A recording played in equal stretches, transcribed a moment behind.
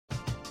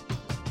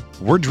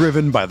We're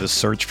driven by the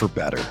search for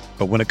better.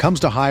 But when it comes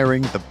to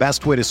hiring, the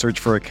best way to search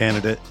for a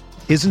candidate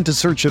isn't to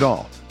search at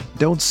all.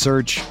 Don't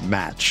search,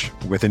 match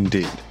with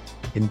Indeed.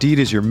 Indeed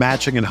is your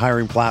matching and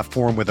hiring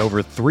platform with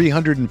over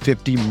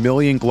 350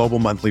 million global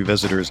monthly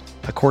visitors,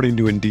 according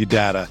to Indeed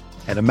data,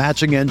 and a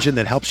matching engine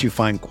that helps you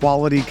find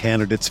quality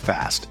candidates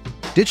fast.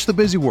 Ditch the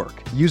busy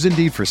work. Use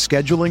Indeed for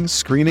scheduling,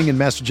 screening, and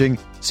messaging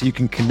so you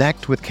can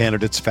connect with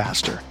candidates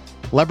faster.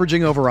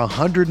 Leveraging over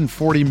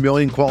 140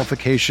 million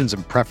qualifications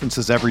and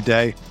preferences every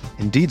day,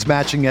 Indeed's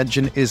matching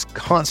engine is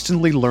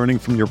constantly learning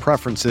from your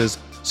preferences,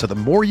 so the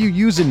more you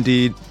use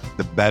Indeed,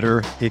 the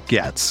better it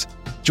gets.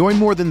 Join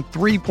more than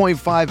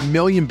 3.5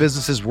 million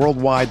businesses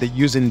worldwide that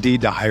use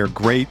Indeed to hire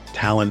great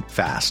talent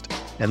fast.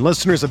 And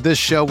listeners of this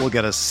show will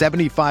get a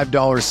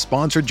 $75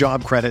 sponsored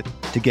job credit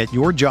to get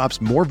your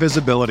jobs more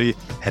visibility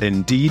at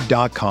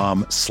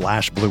Indeed.com/Blue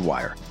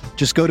Wire.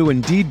 Just go to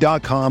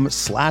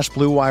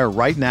Indeed.com/Blue Wire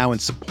right now and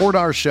support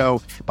our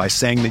show by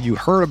saying that you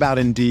heard about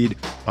Indeed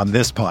on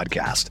this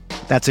podcast.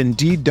 That's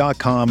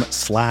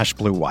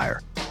Indeed.com/Blue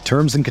Wire.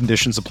 Terms and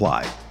conditions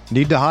apply.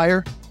 Need to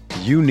hire?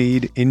 You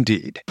need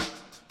Indeed.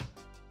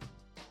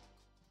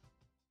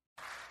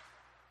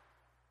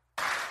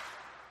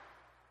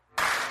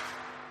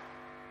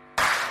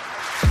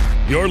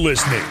 You're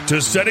listening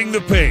to Setting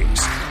the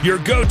Pace, your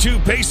go-to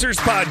Pacers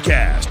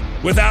podcast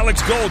with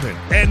Alex Golden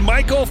and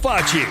Michael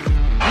Facci.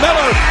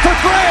 Miller for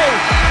three.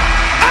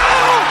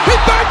 Oh, he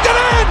backed it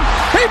in.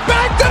 He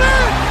backed it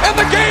in. And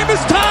the game is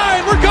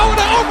tied. We're going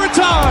to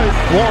overtime.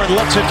 Warren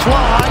lets it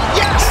fly.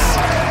 Yes.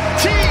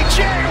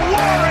 T.J.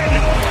 Warren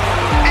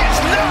is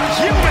not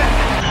human.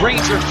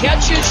 Granger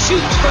catches,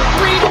 shoots for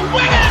three to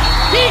win it.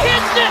 He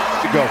hits it.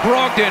 Go.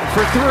 Brogdon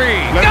for three.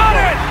 Got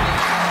it.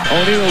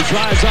 O'Neal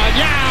drives on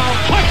Yao.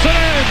 Puts it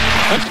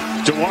in.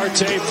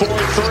 Duarte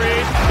 4-3.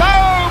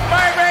 Boom,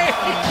 baby.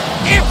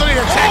 Anthony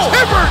attacks.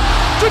 Hibbert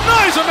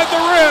denies him at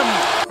the rim.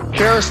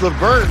 Karis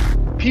LeVert,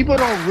 people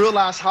don't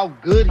realize how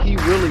good he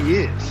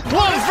really is.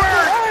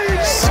 LeVert,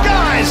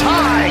 skies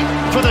high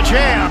for the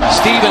jam.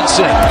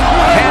 Stevenson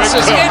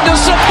passes into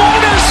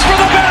Sabonis for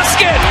the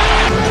basket.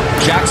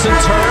 Jackson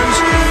turns,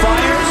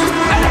 fires,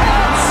 and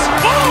hits.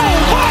 Oh,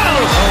 wow!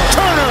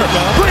 Turner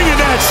bringing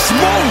that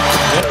smoke.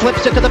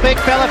 Flips it to the big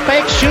fella,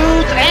 fake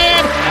shoots,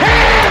 and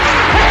hits!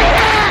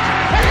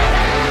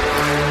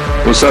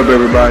 What's up,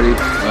 everybody?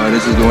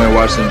 This is Dwayne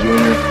Washington Jr.,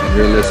 and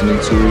you're listening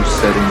to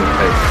Setting the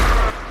Pace.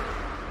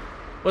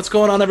 What's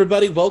going on,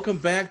 everybody? Welcome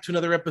back to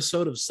another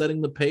episode of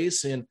Setting the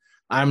Pace, and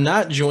I'm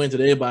not joined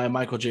today by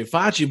Michael J.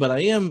 Facci, but I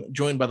am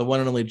joined by the one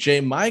and only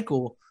J.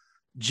 Michael.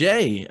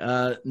 Jay,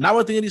 not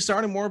with the Indy Star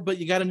anymore, but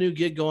you got a new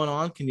gig going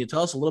on. Can you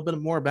tell us a little bit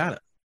more about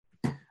it?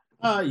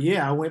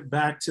 Yeah, I went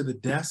back to the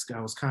desk. I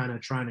was kind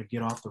of trying to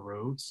get off the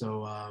road.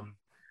 So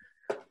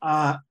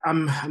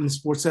I'm the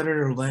sports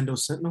editor at Orlando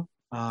Sentinel.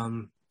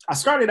 I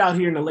started out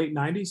here in the late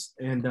 90s,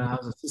 and I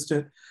was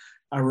assistant.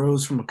 I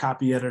rose from a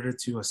copy editor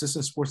to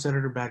assistant sports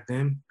editor back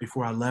then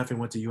before I left and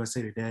went to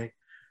USA Today.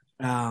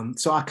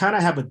 So I kind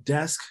of have a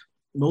desk.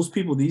 Most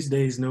people these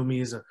days know me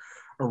as a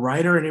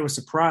writer, and they were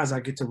surprised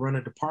I get to run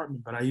a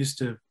department, but I used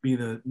to be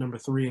the number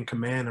 3 in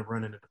command of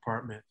running a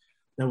department.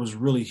 That was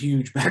really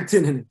huge back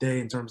then in the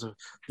day in terms of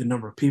the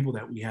number of people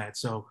that we had.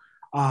 So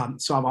I've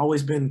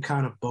always been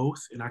kind of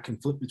both, and I can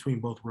flip between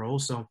both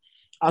roles. So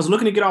I was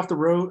looking to get off the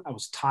road. I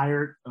was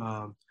tired.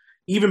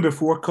 Even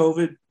before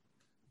COVID,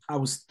 I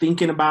was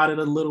thinking about it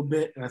a little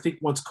bit. And I think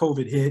once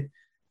COVID hit,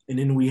 and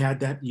then we had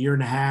that year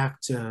and a half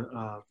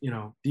to,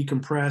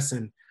 decompress.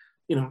 And,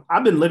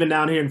 I've been living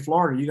down here in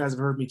Florida. You guys have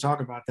heard me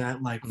talk about that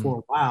for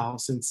a while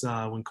since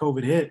when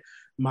COVID hit.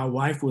 My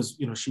wife was,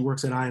 she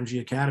works at IMG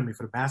Academy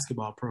for the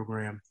basketball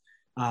program.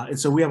 And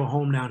so we have a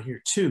home down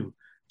here too.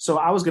 So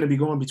I was going to be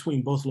going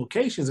between both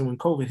locations. And when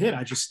COVID hit,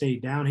 I just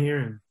stayed down here,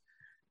 and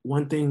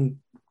one thing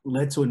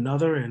led to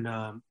another, and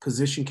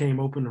position came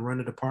open to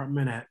run a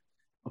department at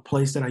a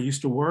place that I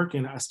used to work.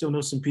 And I still know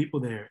some people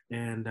there,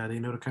 and they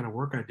know the kind of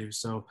work I do.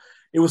 So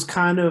it was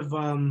kind of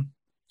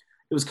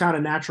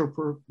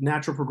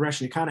natural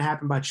progression. It kind of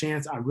happened by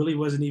chance. I really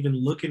wasn't even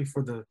looking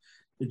for the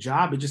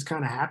job. It just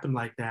kind of happened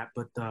like that.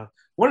 But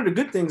one of the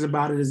good things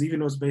about it is, even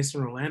though it's based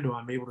in Orlando,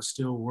 I'm able to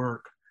still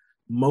work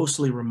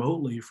mostly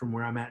remotely from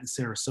where I'm at in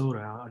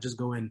Sarasota. I'll just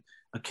go in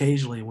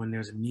occasionally when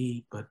there's a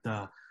need. But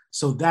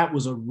so that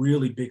was a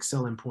really big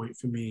selling point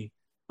for me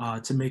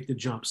to make the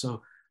jump.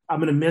 So I'm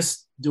going to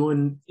miss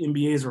doing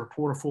NBA as a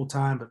reporter full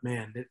time, but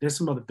man, there's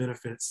some other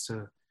benefits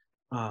to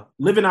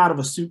living out of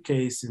a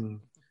suitcase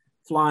and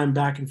flying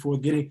back and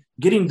forth,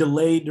 getting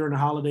delayed during the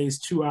holidays,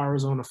 2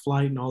 hours on a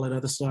flight and all that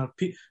other stuff.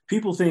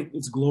 People think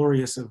it's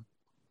glorious of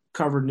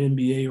covering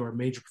NBA or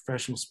major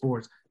professional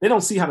sports. They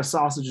don't see how the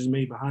sausage is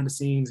made behind the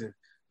scenes. And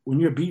when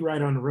you're a beat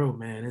writer on the road,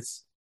 man,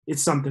 it's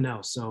something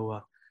else.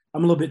 So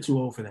I'm a little bit too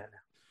old for that now.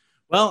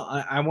 Well,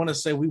 I want to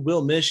say we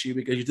will miss you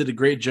because you did a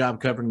great job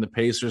covering the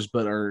Pacers,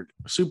 but are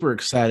super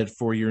excited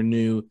for your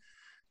new,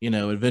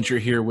 adventure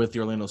here with the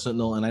Orlando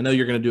Sentinel. And I know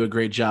you're going to do a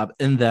great job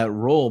in that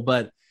role.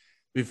 But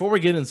before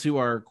we get into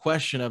our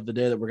question of the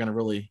day that we're going to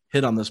really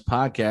hit on this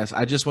podcast,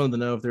 I just wanted to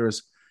know if there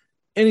was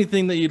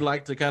anything that you'd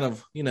like to kind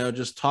of,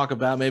 just talk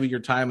about, maybe your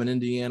time in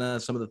Indiana,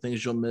 some of the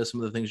things you'll miss,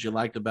 some of the things you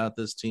liked about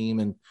this team,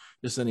 and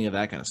just any of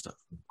that kind of stuff.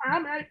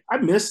 I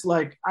miss,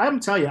 I'm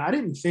telling you, I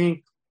didn't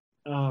think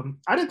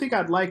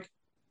I'd like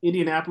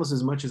Indianapolis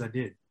as much as I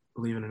did,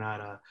 believe it or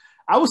not.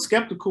 I was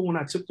skeptical when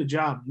I took the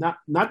job,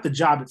 not the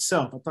job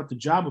itself. I thought the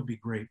job would be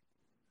great.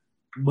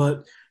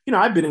 But,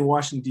 I've been in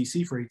Washington,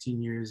 D.C. for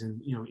 18 years,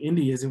 and,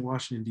 Indy isn't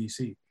Washington,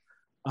 D.C.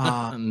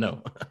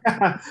 No.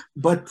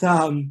 But,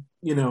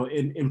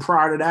 and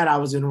prior to that, I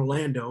was in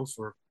Orlando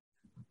for,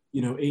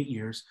 8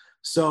 years.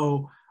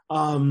 So,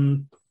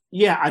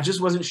 I just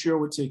wasn't sure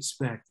what to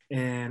expect.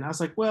 And I was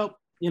like, well,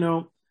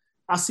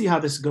 I'll see how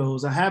this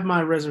goes. I have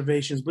my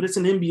reservations, but it's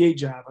an NBA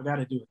job. I got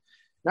to do it.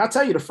 And I'll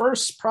tell you, the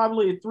first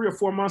probably 3 or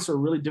 4 months are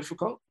really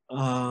difficult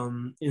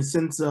in the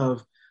sense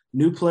of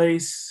new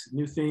place,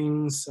 new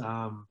things,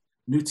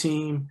 new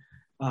team.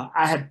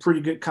 I had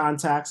pretty good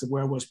contacts of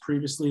where I was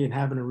previously and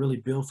having to really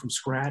build from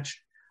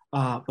scratch.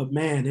 But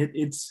man,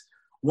 it's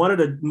one of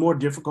the more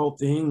difficult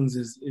things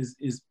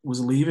was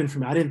leaving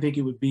from me. I didn't think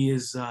it would be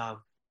as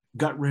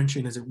gut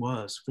wrenching as it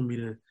was for me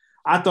to.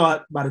 I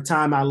thought by the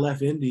time I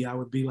left Indy, I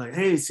would be like,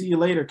 "Hey, see you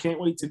later.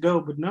 Can't wait to go."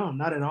 But no,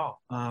 not at all.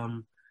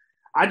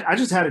 I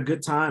just had a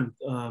good time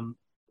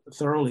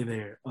thoroughly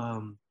there.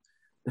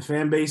 The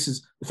fan base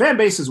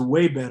is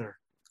way better.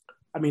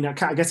 I mean, I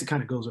guess it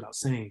kind of goes without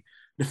saying.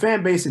 The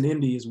fan base in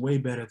Indy is way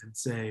better than,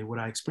 say, what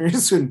I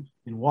experienced in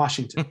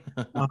Washington.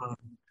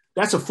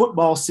 That's a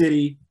football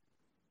city,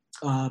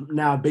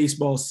 now a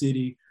baseball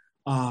city,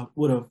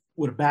 with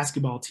a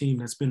basketball team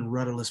that's been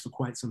rudderless for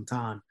quite some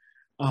time.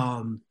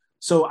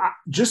 So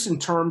just in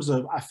terms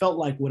of, I felt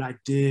like what I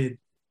did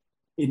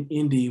in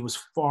Indy was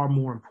far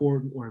more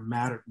important or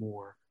mattered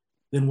more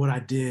than what I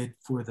did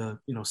for the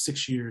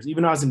 6 years.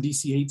 Even though I was in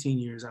DC 18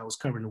 years, I was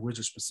covering the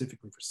Wizards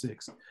specifically for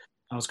 6.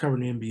 I was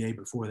covering the NBA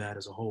before that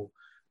as a whole.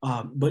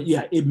 But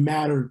yeah, it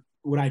mattered.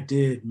 What I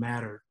did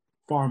mattered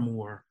far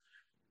more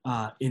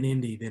in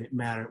Indy than it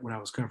mattered when I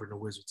was covering the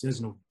Wizards. There's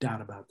no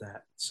doubt about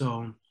that.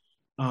 So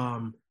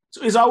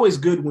it's always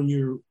good when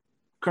you're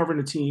covering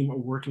a team or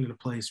working in a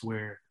place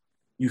where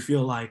you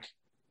feel like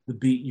the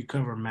beat you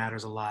cover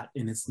matters a lot,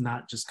 and it's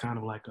not just kind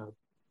of like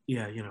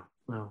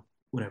well,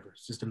 whatever.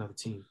 It's just another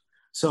team.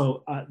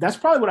 So that's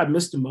probably what I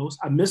missed the most.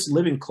 I miss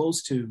living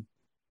close to,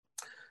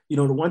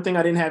 the one thing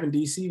I didn't have in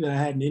DC that I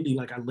had in Indy,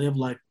 I lived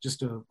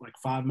just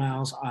 5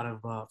 miles out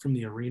of from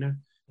the arena.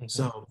 Mm-hmm.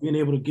 So being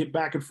able to get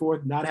back and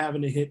forth, not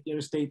having to hit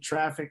interstate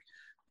traffic,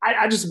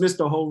 I just missed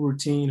the whole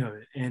routine of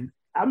it. And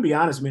I'll be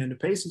honest, man, the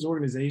Pacers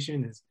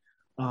organization is,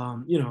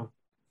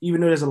 even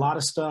though there's a lot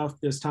of stuff,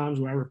 there's times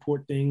where I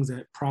report things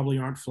that probably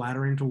aren't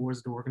flattering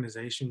towards the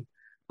organization.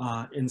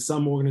 And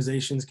some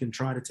organizations can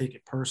try to take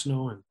it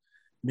personal and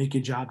make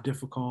your job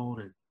difficult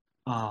and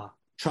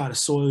try to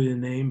soil your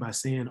name by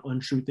saying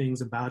untrue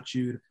things about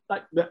you.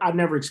 I've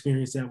never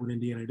experienced that with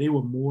Indiana. They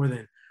were more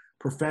than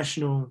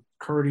professional,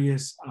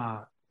 courteous,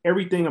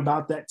 everything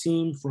about that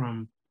team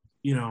from,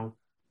 the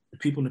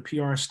people in the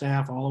PR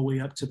staff all the way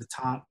up to the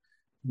top.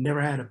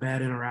 Never had a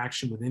bad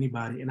interaction with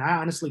anybody. And I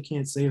honestly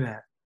can't say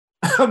that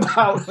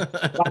about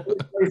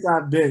the place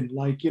I've been.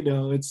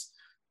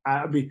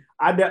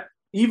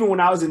 Even when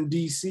I was in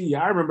DC,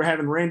 I remember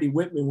having Randy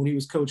Whitman, when he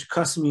was coach,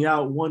 cuss me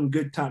out one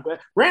good time. But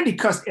Randy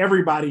cussed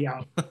everybody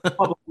out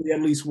probably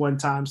at least one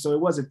time, so it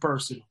wasn't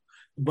personal.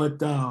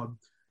 But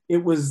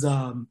it was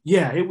a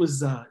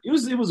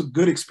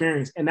good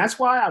experience, and that's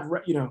why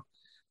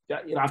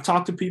I've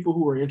talked to people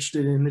who are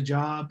interested in the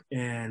job,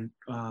 and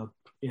I've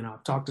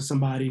talked to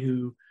somebody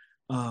who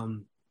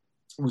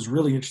was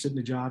really interested in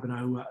the job,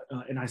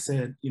 and I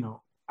said,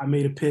 I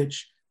made a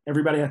pitch.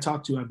 Everybody I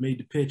talked to, I've made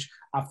the pitch.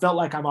 I felt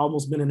like I've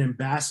almost been an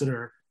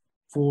ambassador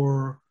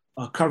for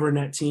covering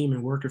that team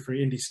and working for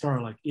Indy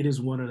Star. It is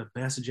one of the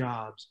best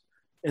jobs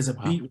as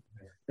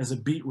a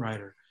beat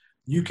writer.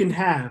 You can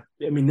have,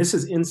 this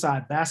is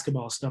inside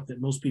basketball stuff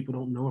that most people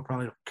don't know or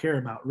probably don't care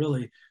about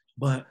really,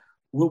 but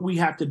what we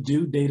have to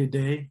do day to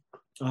day,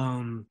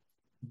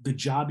 the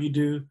job you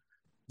do,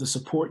 the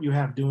support you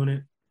have doing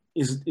it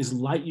is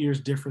light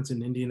years difference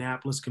in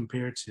Indianapolis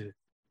compared to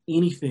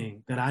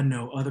anything that I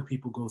know other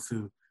people go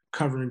through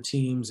covering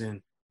teams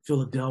in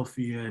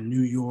Philadelphia and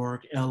New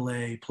York,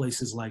 LA,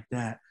 places like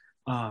that.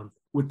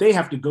 What they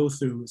have to go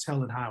through is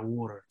hell and high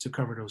water to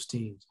cover those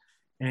teams.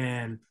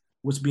 And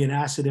what's being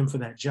asked of them for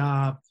that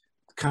job,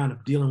 kind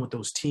of dealing with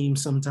those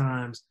teams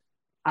sometimes,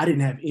 I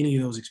didn't have any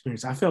of those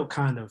experiences. I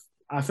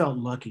felt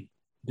lucky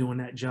doing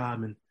that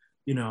job. And,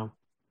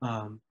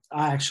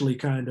 I actually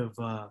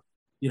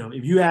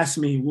if you asked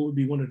me what would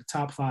be one of the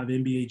top 5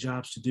 NBA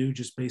jobs to do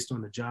just based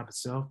on the job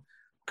itself,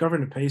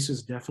 covering the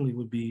Pacers definitely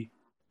would be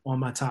on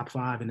my top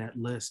 5 in that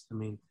list.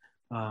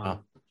 I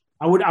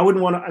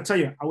wouldn't want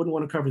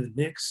to cover the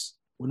Knicks,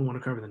 wouldn't want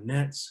to cover the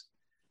Nets,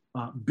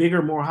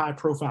 bigger, more high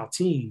profile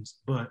teams.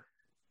 But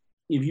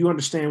if you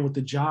understand what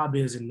the job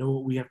is and know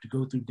what we have to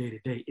go through day to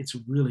day, it's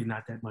really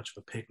not that much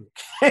of a picnic.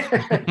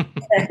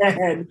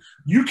 And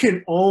you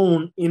can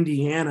own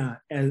Indiana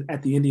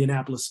at the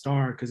Indianapolis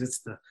Star because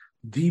it's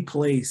the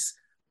place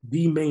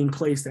the main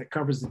place that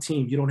covers the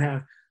team. You don't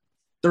have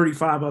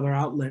 35 other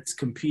outlets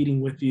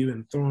competing with you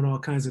and throwing all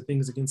kinds of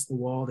things against the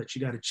wall that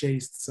you got to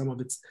chase. A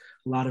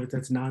lot of it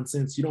that's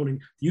nonsense.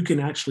 You can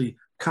actually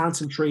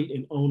concentrate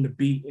and own the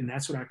beat, and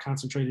that's what I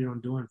concentrated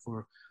on doing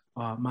for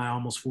my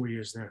almost 4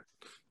 years there.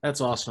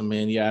 That's awesome,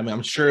 man. Yeah, I mean,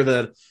 I'm sure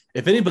that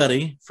if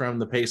anybody from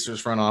the Pacers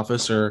front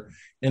office or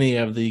any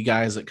of the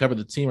guys that cover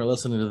the team are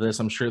listening to this,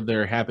 I'm sure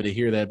they're happy to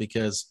hear that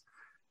because,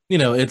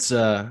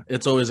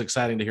 it's always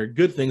exciting to hear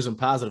good things and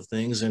positive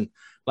things. And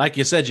like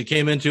you said, you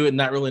came into it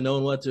not really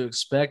knowing what to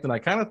expect. And I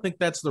kind of think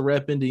that's the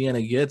rep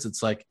Indiana gets.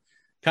 It's like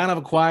kind of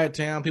a quiet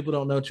town. People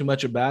don't know too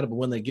much about it, but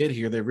when they get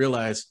here, they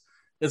realize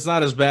it's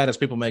not as bad as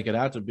people make it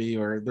out to be,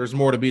 or there's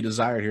more to be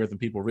desired here than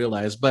people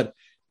realize. But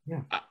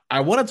yeah.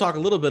 I want to talk a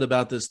little bit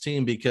about this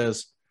team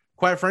because,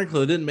 quite frankly,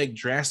 they didn't make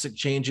drastic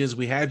changes.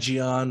 We had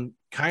Gian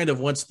kind of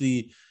once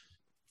the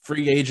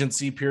free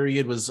agency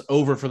period was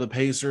over for the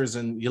Pacers,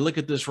 and you look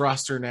at this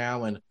roster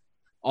now, and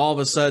all of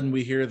a sudden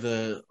we hear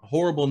the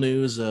horrible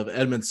news of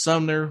Edmund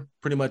Sumner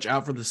pretty much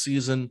out for the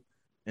season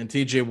and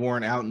TJ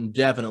Warren out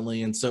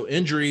indefinitely. And so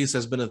injuries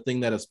has been a thing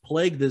that has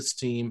plagued this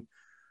team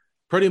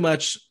pretty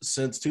much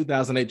since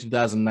 2008,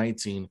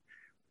 2019.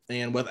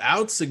 And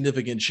without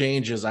significant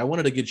changes, I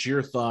wanted to get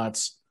your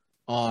thoughts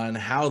on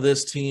how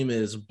this team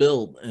is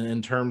built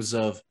in terms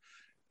of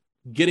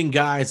getting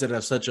guys that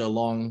have such a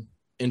long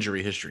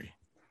injury history.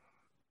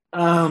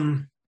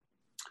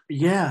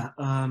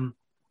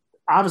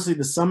 Obviously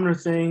the Sumner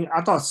thing,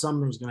 I thought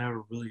Sumner was going to have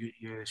a really good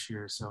year this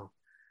year. So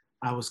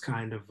I was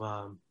kind of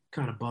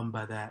bummed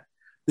by that.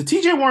 The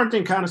TJ Warren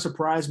thing kind of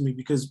surprised me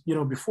because,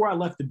 before I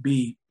left the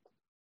beat,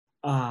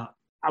 I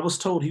was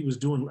told he was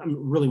doing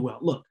really well.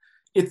 Look,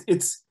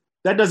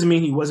 that doesn't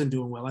mean he wasn't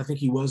doing well. I think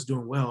he was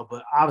doing well,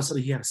 but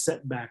obviously he had a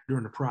setback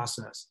during the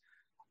process.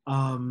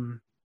 And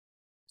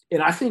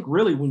I think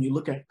really when you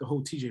look at the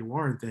whole TJ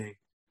Warren thing,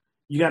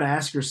 you got to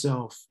ask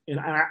yourself, and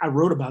I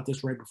wrote about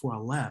this right before I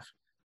left.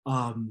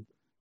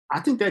 I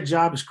think that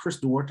job is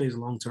Chris Duarte's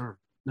long-term,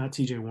 not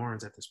TJ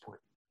Warren's at this point.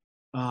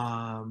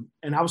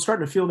 And I was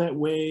starting to feel that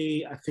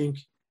way, I think,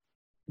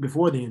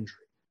 before the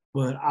injury.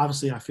 But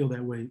obviously I feel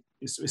that way,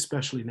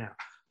 especially now.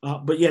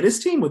 But yeah,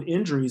 this team with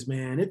injuries,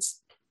 man,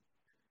 it's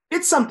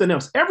something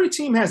else. Every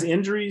team has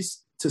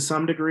injuries to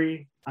some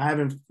degree. I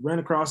haven't ran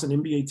across an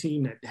NBA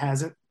team that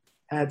hasn't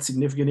had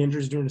significant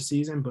injuries during the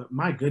season, but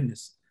my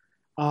goodness.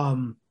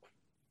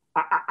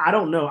 I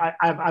don't know.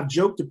 I've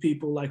joked to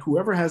people like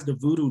whoever has the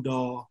voodoo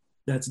doll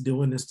that's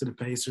doing this to the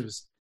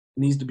Pacers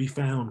needs to be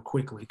found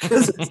quickly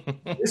because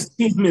this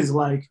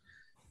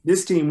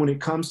team, when it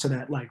comes to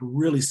that, like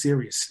really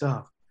serious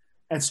stuff,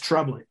 that's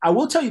troubling. I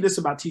will tell you this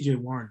about TJ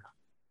Warren.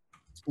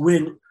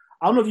 I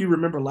don't know if you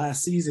remember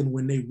last season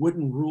when they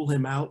wouldn't rule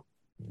him out,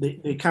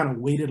 they kind of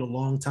waited a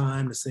long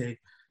time to say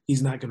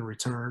he's not going to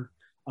return.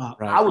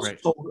 I was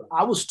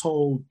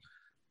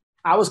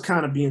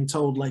kind of being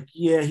told like,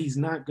 yeah, he's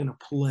not going to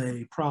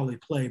probably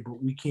play, but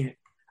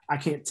I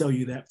can't tell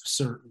you that for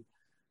certain.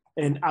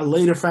 And I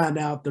later found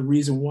out the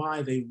reason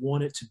why they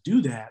wanted to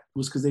do that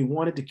was because they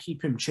wanted to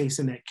keep him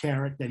chasing that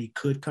carrot that he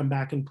could come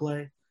back and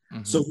play.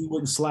 Mm-hmm. So he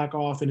wouldn't slack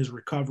off in his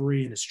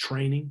recovery and his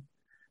training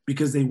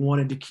because they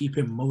wanted to keep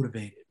him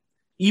motivated,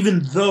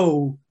 even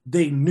though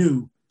they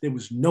knew there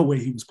was no way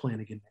he was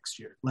playing again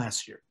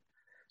last year.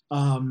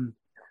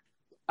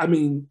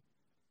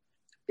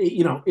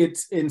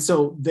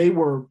 So they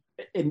were,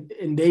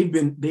 and they had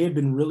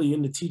been really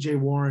into TJ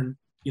Warren,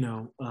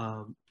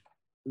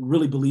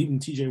 really believed in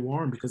TJ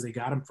Warren because they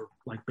got him for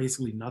like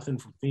basically nothing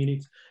from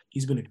Phoenix.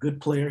 He's been a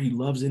good player. He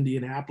loves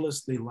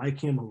Indianapolis. They like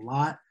him a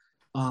lot.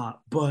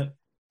 But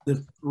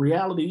the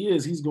reality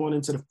is he's going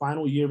into the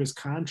final year of his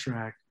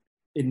contract.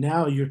 And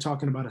now you're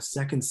talking about a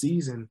second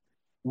season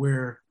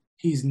where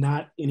he's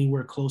not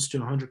anywhere close to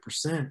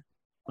 100%.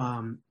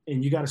 And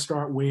you got to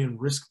start weighing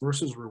risk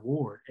versus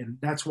reward. And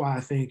that's why I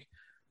think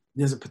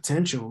there's a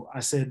potential. I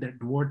said that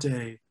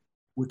Duarte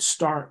would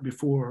start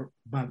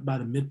by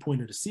the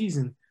midpoint of the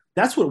season.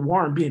 That's with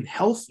Warren being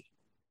healthy.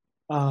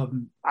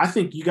 I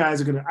think you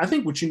guys are I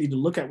think what you need to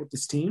look at with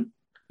this team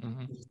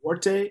is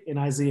Duarte and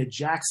Isaiah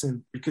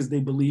Jackson, because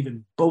they believe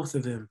in both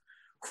of them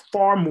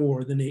far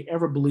more than they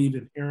ever believed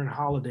in Aaron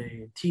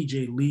Holiday and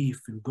TJ Leaf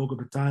and Goga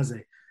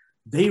Bitadze.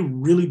 They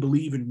really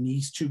believe in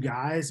these two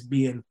guys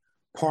being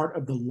part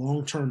of the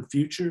long-term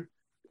future.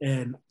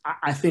 And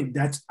I think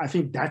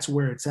that's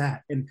where it's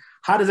at. And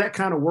how does that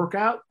kind of work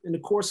out in the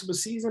course of a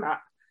season? I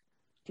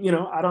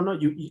don't know.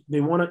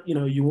 You want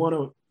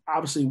to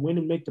obviously win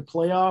and make the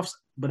playoffs,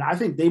 but I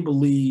think they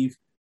believe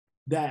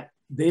that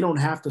they don't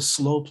have to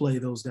slow play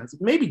those guys.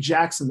 Maybe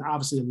Jackson,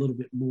 obviously a little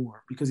bit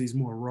more because he's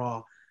more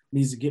raw,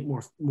 needs to get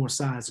more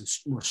size and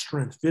more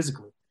strength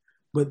physically.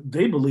 But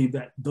they believe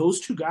that those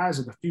two guys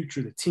are the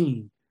future of the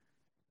team,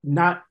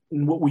 not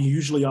in what we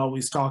usually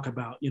always talk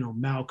about,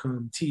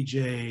 Malcolm,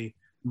 TJ,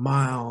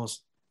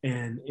 Miles,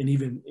 and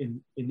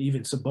even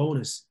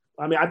Sabonis.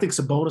 I mean, I think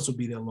Sabonis will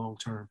be there long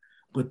term.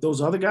 But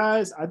those other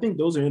guys, I think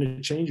those are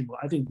interchangeable.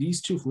 I think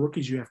these two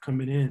rookies you have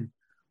coming in,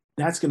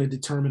 that's going to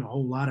determine a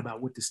whole lot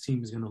about what this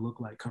team is going to look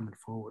like coming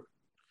forward.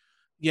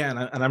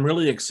 Yeah, and I'm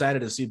really excited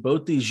to see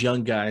both these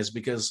young guys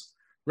because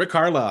Rick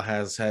Carlisle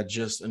has had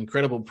just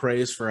incredible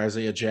praise for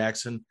Isaiah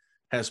Jackson,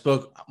 has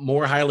spoke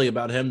more highly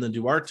about him than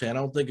Duarte. And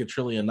I don't think it's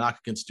really a knock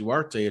against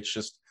Duarte. It's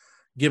just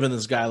giving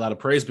this guy a lot of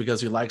praise because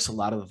he likes a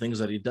lot of the things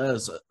that he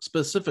does,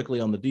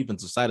 specifically on the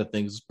defensive side of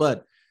things.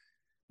 But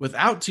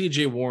without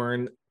TJ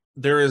Warren,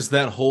 there is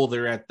that hole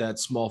there at that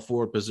small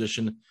forward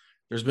position.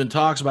 There's been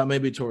talks about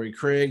maybe Torrey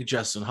Craig,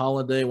 Justin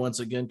Holiday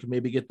once again could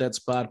maybe get that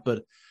spot,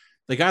 but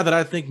the guy that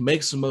I think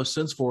makes the most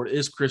sense for it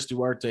is Chris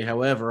Duarte.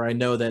 However, I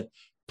know that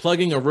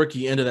plugging a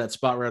rookie into that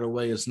spot right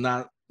away is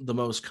not the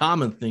most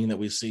common thing that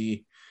we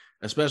see,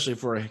 especially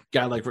for a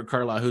guy like Rick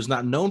Carlisle, who's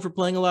not known for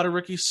playing a lot of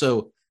rookies.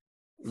 So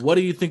what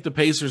do you think the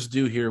Pacers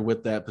do here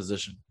with that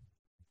position?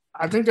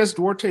 I think that's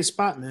Duarte's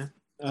spot, man.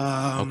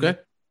 Okay.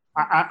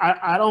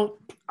 I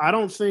don't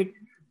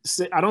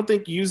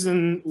think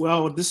using,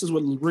 well, this is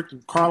what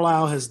Rick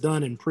Carlisle has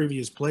done in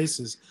previous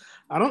places.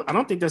 I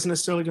don't think that's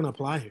necessarily going to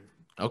apply here.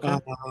 Okay.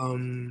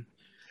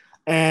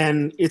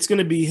 And it's going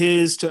to be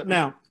his to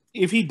now.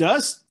 If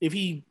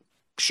he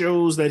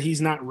shows that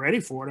he's not ready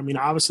for it, I mean,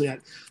 obviously,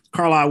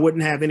 Carlisle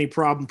wouldn't have any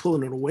problem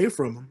pulling it away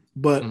from him.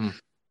 But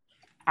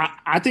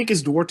I think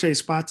it's Duarte's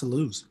spot to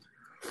lose.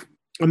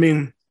 I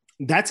mean,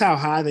 that's how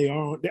high they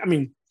are. I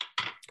mean,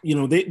 you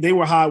know, they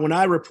were high when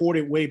I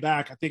reported way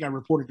back. I think I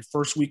reported the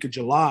first week of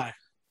July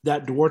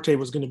that Duarte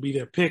was going to be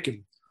their pick,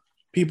 and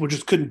people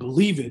just couldn't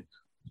believe it.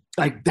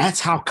 Like,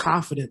 that's how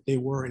confident they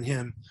were in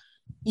him.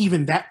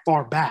 Even that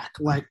far back,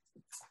 like,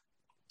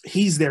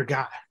 he's their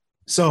guy.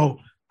 So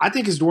I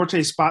think it's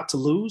Duarte's spot to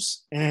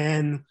lose.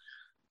 And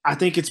I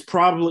think it's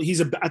probably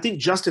I think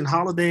Justin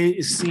Holiday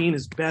is seen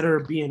as better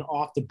being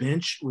off the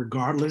bench,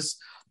 regardless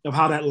of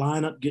how that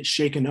lineup gets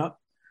shaken up,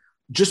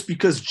 just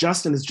because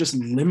Justin is just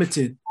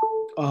limited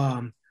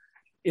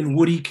in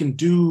what he can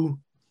do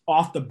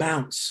off the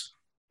bounce.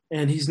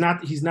 And he's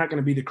not going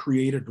to be the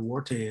creator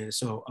Duarte is.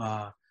 So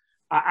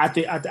I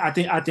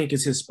think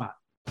it's his spot.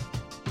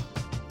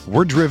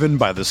 We're driven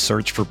by the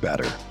search for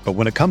better. But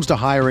when it comes to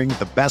hiring,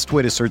 the best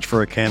way to search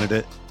for a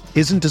candidate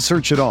isn't to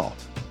search at all.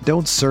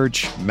 Don't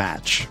search,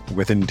 match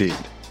with Indeed.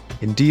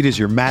 Indeed is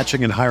your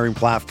matching and hiring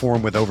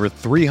platform with over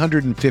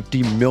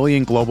 350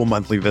 million global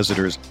monthly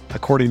visitors,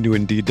 according to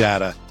Indeed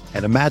data,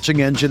 and a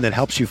matching engine that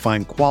helps you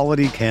find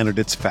quality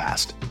candidates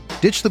fast.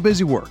 Ditch the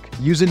busy work.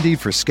 Use Indeed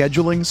for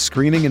scheduling,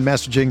 screening, and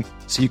messaging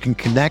so you can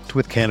connect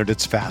with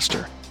candidates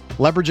faster.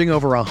 Leveraging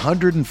over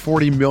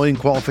 140 million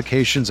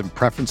qualifications and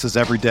preferences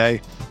every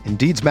day,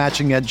 Indeed's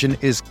matching engine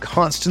is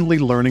constantly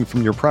learning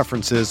from your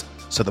preferences,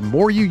 so the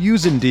more you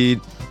use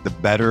Indeed, the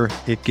better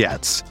it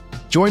gets.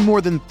 Join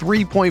more than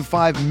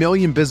 3.5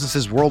 million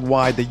businesses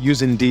worldwide that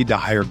use Indeed to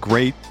hire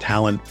great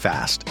talent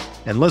fast.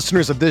 And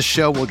listeners of this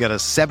show will get a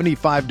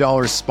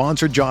 $75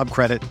 sponsored job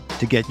credit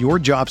to get your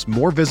jobs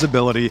more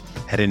visibility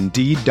at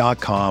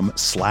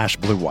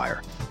Indeed.com/Blue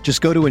Wire.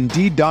 Just go to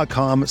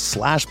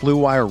Indeed.com/Blue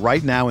Wire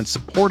right now and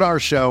support our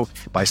show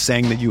by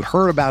saying that you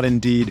heard about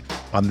Indeed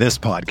on this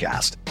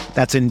podcast.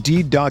 That's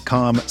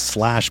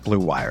Indeed.com/Blue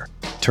Wire.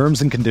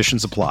 Terms and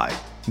conditions apply.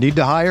 Need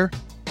to hire?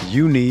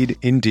 You need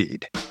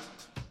Indeed.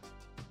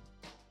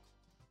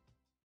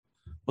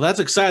 Well, that's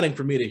exciting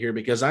for me to hear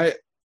because I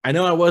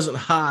know I wasn't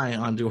high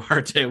on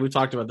Duarte. We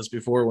talked about this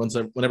before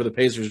whenever the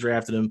Pacers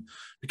drafted him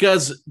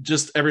because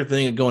just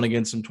everything going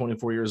against him,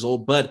 24 years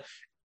old. But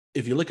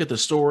if you look at the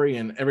story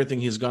and everything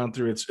he's gone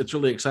through, it's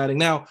really exciting.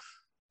 Now,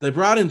 they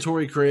brought in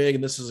Torrey Craig,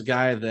 and this is a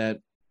guy that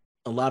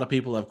a lot of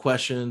people have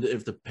questioned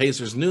if the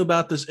Pacers knew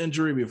about this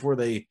injury before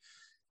they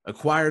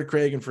acquired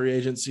Craig in free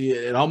agency.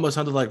 It almost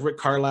sounded like Rick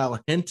Carlisle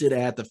hinted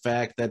at the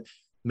fact that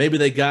maybe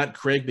they got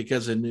Craig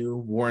because they knew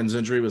Warren's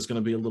injury was going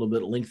to be a little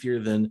bit lengthier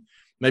than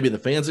maybe the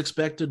fans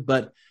expected.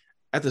 But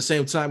at the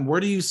same time,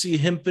 where do you see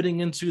him fitting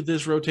into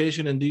this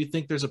rotation? And do you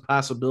think there's a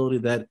possibility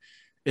that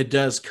it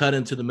does cut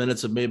into the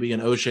minutes of maybe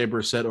an O'Shea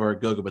Brissett or a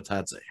Goga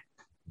Bitadze?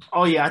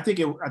 Oh yeah, I think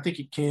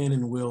it can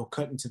and will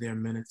cut into their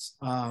minutes.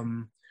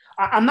 I'm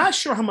not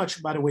sure how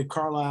much, by the way,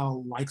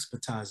 Carlisle likes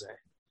Bitadze.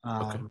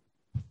 Okay.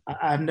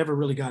 I've never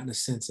really gotten a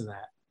sense of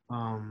that.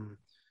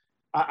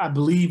 I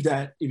believe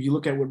that if you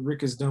look at what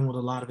Rick has done with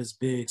a lot of his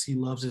bigs, he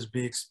loves his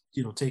bigs,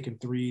 you know, taking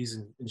threes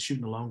and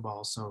shooting the long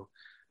ball. So,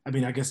 I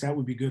mean, I guess that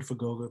would be good for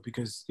Goga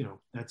because, you know,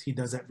 he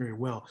does that very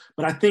well.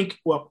 But I think,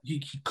 well,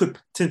 he could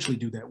potentially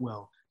do that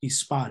well. He's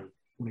spotty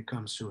when it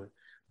comes to it.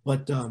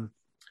 But,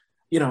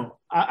 you know,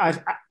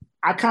 I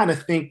kind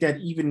of think that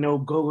even though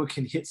Goga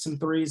can hit some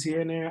threes here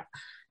and there,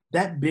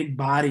 that big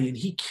body, and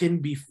he can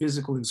be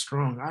physical and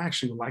strong. I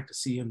actually would like to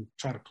see him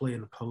try to play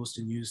in the post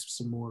and use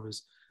some more of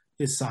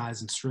his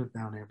size and strength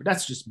down there. But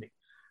that's just me.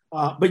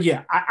 But,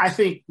 yeah, I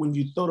think when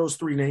you throw those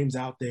three names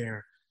out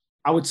there,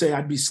 I would say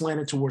I'd be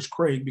slanted towards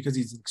Craig because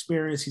he's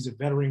experienced. He's a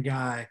veteran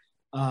guy.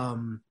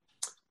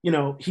 You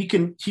know, he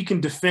can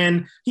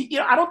defend.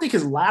 I don't think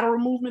his lateral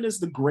movement is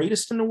the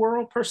greatest in the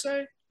world per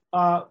se,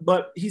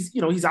 but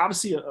he's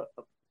obviously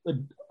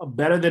a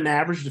better than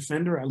average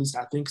defender. At least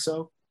I think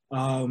so.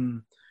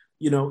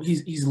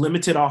 he's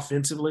limited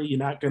offensively. You're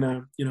not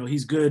gonna,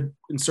 he's good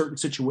in certain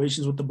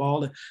situations with the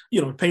ball.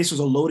 Pacers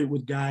are loaded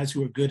with guys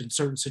who are good in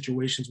certain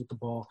situations with the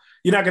ball.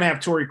 You're not gonna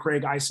have Torrey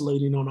Craig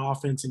isolating on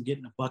offense and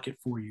getting a bucket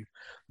for you.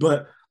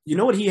 But you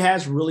know what he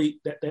has really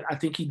that I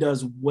think he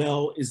does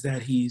well is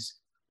that he's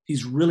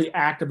really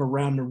active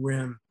around the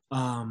rim.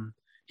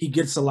 He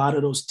gets a lot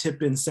of those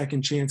tip-in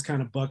second chance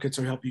kind of buckets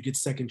or help you get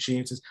second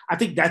chances. I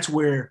think that's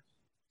where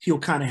he'll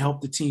kind of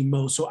help the team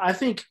most. So I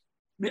think,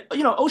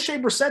 O'Shea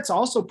Brissett's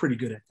also pretty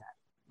good at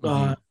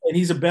that. And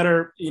he's a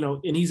better,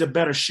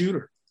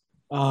 shooter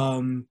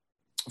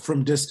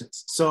from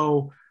distance.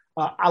 So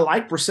I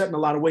like Brissett in a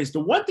lot of ways.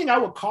 The one thing I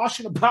would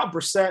caution about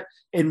Brissett,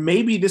 and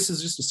maybe this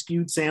is just a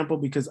skewed sample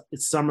because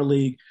it's summer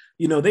league,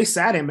 they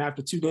sat him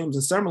after 2 games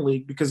in summer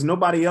league because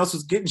nobody else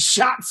was getting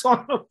shots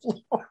on the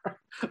floor.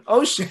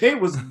 O'Shea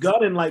was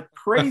gunning like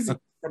crazy in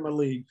summer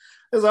league.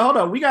 It was like, hold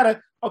on,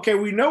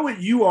 we know what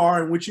you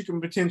are and what you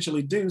can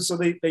potentially do. So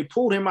they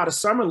pulled him out of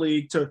summer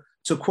league to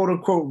quote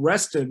unquote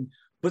rest him,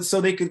 but so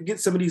they could get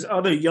some of these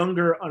other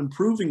younger,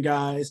 unproven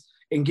guys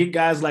and get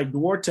guys like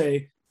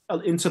Duarte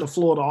into the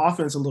flow of the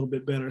offense a little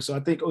bit better. So I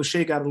think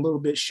O'Shea got a little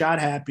bit shot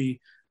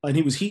happy and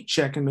he was heat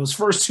checking those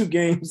first 2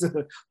 games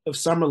of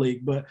summer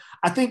league. But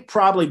I think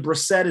probably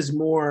Brissett is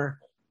more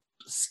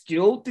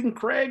skilled than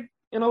Craig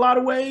in a lot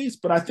of ways.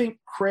 But I think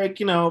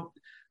Craig,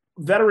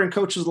 veteran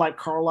coaches like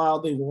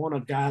Carlisle, they want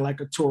a guy like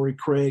a Torrey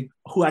Craig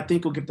who I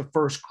think will get the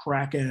first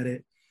crack at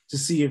it to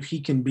see if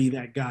he can be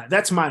that guy.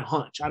 That's my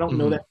hunch. I don't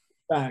know that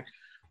for a fact,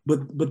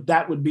 but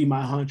that would be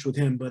my hunch with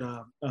him. But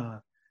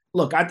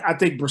look, I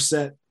think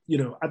Brissett,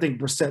 I think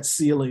Brissett's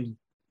ceiling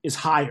is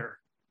higher,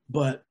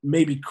 but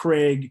maybe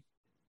Craig,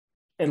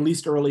 at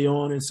least early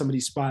on in some of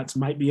these spots,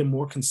 might be a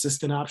more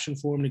consistent option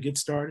for him to get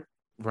started.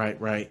 Right.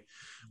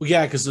 Well,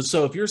 yeah, because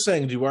if you're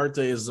saying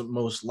Duarte is the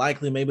most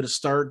likely maybe to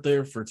start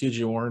there for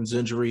TJ Warren's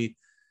injury,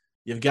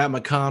 you've got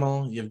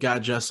McConnell, you've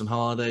got Justin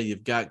Holiday,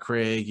 you've got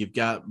Craig, you've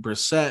got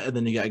Brissett, and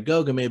then you got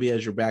Goga maybe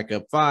as your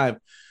backup 5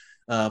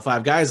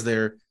 guys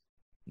there.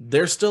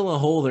 There's still a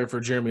hole there for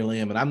Jeremy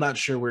Lamb, and I'm not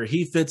sure where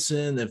he fits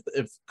in.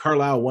 If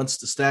Carlisle wants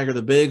to stagger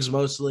the bigs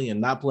mostly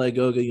and not play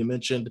Goga, you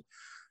mentioned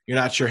you're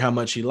not sure how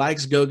much he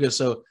likes Goga.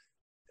 So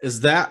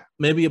is that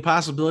maybe a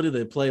possibility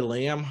they play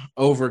Lamb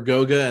over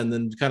Goga and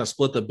then kind of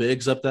split the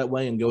bigs up that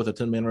way and go with a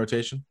 10-man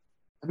rotation?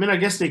 I mean, I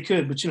guess they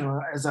could, but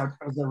as I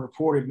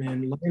reported,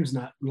 man, Lamb's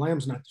not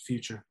the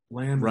future.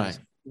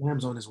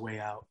 Lamb's on his way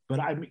out. But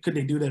could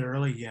they do that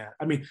early? Yeah.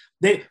 I mean,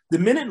 the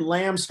minute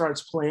Lamb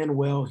starts playing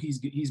well, he's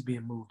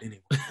being moved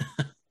anyway.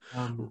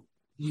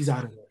 He's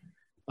out of there.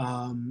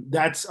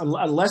 That's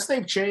unless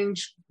they've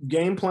changed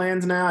game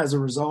plans now as a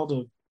result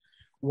of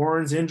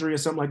Warren's injury or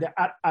something like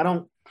that. I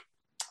don't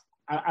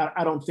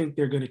think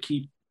they're going to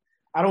keep.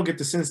 I don't get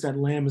the sense that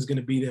Lamb is going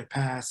to be there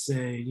past,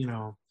 say,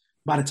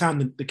 by the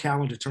time the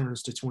calendar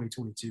turns to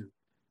 2022.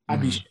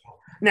 I'd be sure.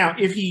 Now,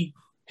 if he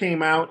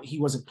came out, he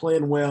wasn't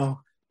playing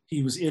well,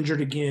 he was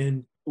injured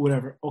again,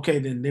 whatever, okay,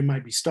 then they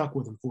might be stuck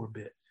with him for a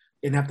bit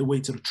and have to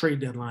wait till the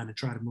trade deadline to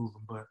try to move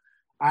him. But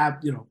I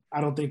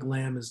don't think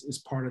Lamb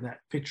is part of that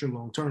picture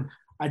long term.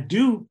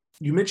 You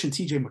mentioned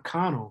TJ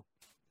McConnell.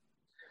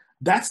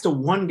 That's the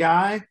one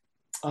guy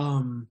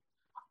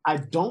I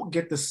don't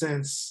get the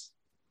sense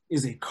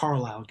is a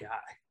Carlisle guy.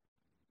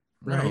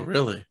 Right? Oh,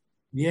 really?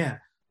 Yeah.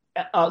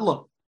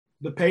 Look,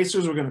 the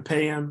Pacers were going to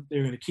pay him.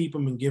 They're going to keep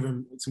him and give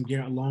him some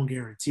long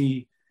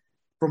guarantee.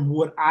 From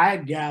what I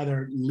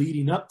gathered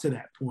leading up to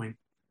that point,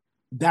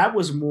 that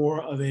was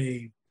more of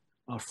a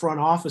front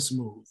office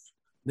move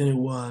than it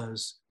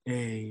was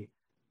and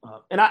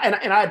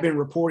I've been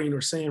reporting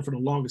or saying for the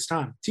longest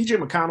time, TJ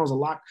McConnell's a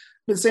lock.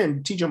 I've been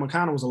saying TJ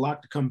McConnell was a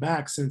lock to come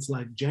back since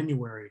like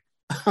January.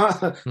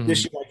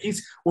 This year,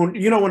 when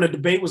the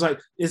debate was like,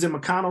 is it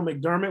McConnell,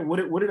 McDermott?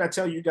 What did I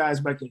tell you guys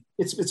back then?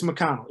 It's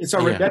McConnell. It's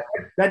already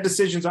that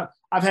decision's.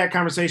 I've had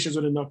conversations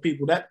with enough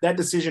people that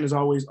decision has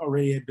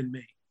already had been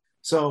made.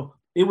 So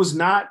it was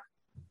not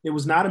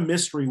a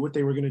mystery what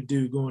they were going to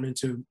do going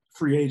into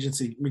free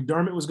agency.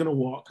 McDermott was going to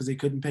walk because they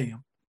couldn't pay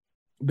him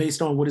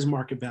based on what his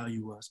market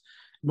value was.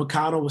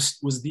 McConnell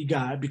was the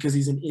guy because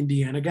he's an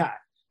Indiana guy.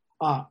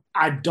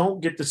 I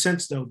don't get the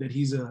sense though that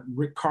he's a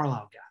Rick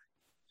Carlisle guy.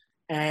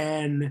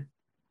 And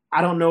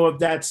I don't know if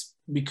that's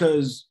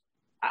because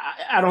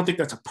I don't think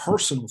that's a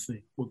personal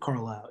thing with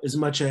Carlisle as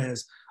much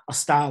as a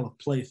style of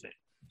play thing.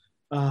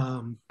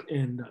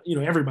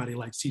 Everybody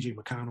likes TJ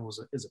McConnell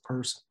as a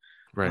person.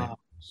 Right.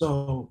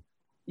 So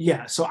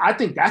I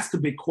think that's the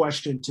big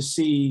question to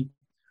see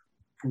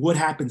what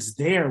happens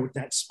there with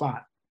that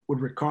spot with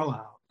Rick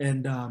Carlisle.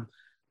 And,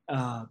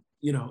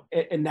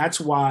 and that's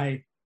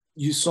why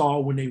you saw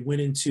when they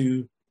went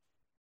into,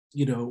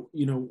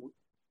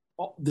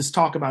 this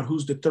talk about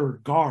who's the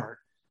third guard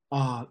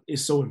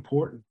is so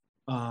important.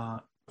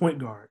 Point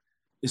guard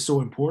is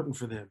so important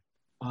for them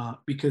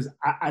because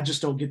I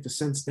just don't get the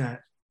sense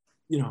that,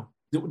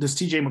 does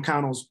TJ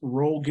McConnell's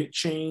role get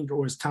changed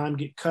or his time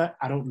get cut?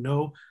 I don't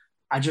know.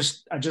 I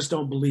just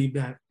don't believe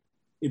that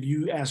if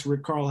you ask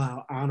Rick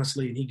Carlisle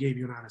honestly and he gave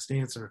you an honest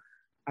answer,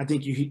 I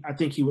think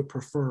he would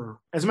prefer.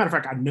 As a matter of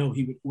fact, I know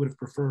he would have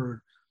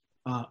preferred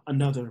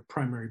another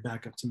primary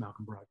backup to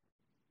Malcolm Brogdon.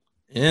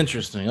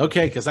 Interesting.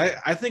 Okay, because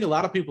I think a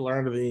lot of people are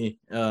under the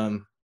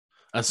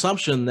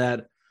assumption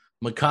that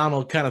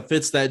McConnell kind of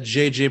fits that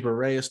J.J.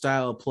 Barea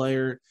style of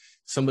player,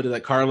 somebody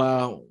that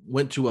Carlisle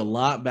went to a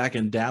lot back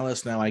in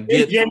Dallas. Now I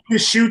get to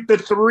shoot the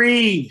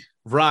three.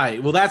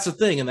 Right. Well, that's the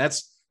thing, and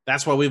that's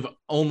why we've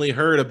only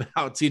heard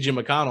about T.J.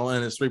 McConnell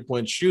and his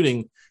three-point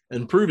shooting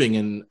improving.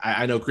 And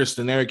I know Chris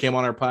Denari came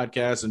on our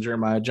podcast, and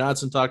Jeremiah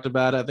Johnson talked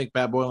about it. I think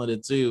Pat Boylan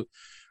did too,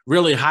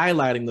 really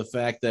highlighting the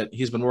fact that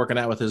he's been working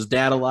out with his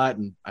dad a lot,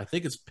 and I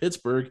think it's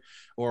Pittsburgh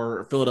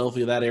or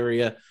Philadelphia, that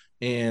area,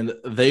 and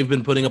they've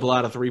been putting up a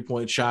lot of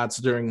three-point shots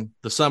during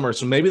the summer.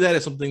 So maybe that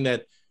is something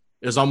that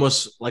is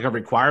almost like a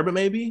requirement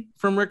maybe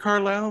from Rick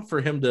Carlisle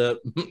for him to,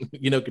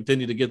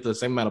 continue to get the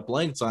same amount of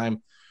playing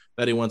time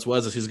that he once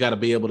was. Is he's got to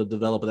be able to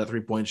develop that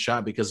three-point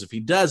shot, because if he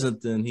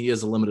doesn't, then he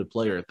is a limited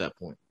player at that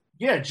point.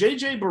 Yeah,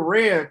 J.J.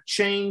 Barea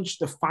changed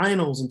the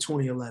finals in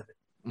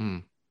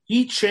 2011.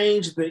 He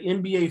changed the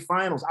NBA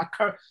finals. I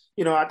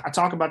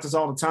talk about this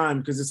all the time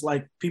because it's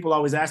like people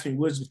always ask me,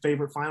 what's your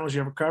favorite finals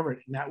you ever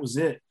covered? And that was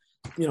it.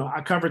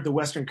 I covered the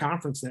Western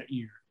Conference that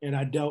year, and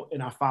I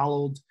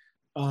followed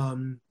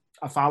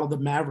the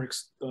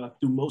Mavericks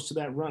through most of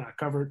that run. I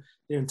covered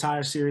the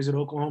entire series at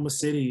Oklahoma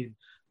City, and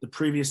the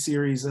previous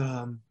series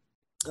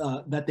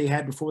that they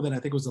had before that, I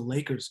think it was the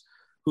Lakers,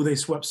 who they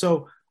swept.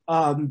 So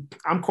I'm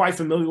quite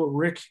familiar with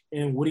Rick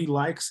and what he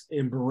likes.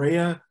 And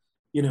Barea,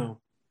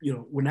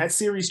 when that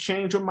series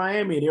changed with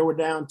Miami, they were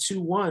down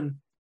 2-1.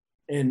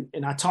 And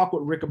I talked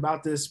with Rick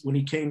about this when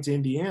he came to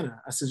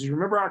Indiana. I said, you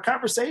remember our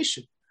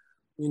conversation?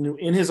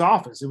 In his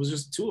office, it was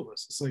just the two of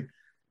us. It's like,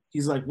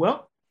 he's like,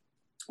 well,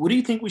 what do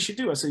you think we should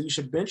do? I said, you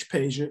should bench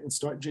Peja and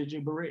start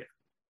J.J. Barea.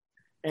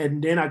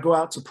 And then I go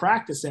out to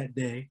practice that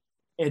day,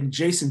 and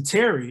Jason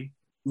Terry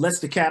lets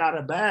the cat out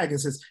of the bag and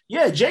says,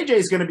 yeah,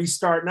 JJ's going to be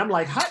starting. I'm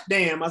like, hot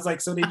damn. I was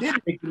like, so they did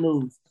make the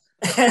move.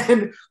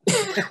 And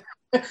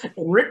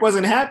Rick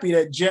wasn't happy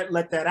that Jet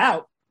let that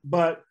out,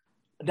 but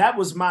that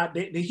was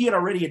he had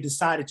already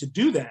decided to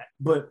do that.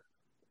 But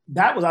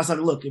I was like,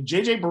 look, if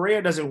J.J.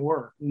 Barea doesn't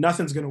work,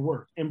 nothing's going to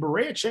work. And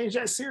Barea changed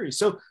that series.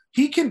 So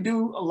he can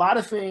do a lot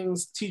of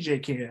things T.J.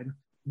 can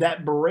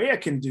that Barea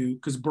can do,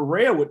 because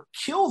Barea would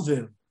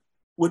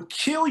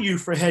kill you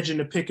for hedging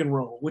the pick and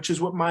roll, which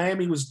is what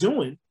Miami was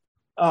doing,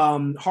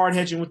 hard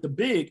hedging with the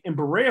big, and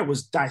Barea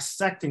was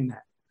dissecting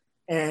that.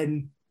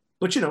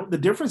 But the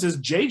difference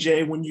is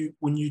JJ,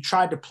 when you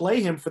tried to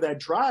play him for that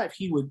drive,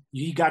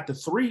 he got the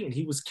three and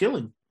he was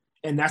killing.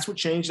 And that's what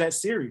changed that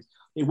series.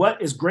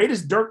 As great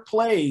as Dirk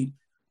played,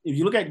 if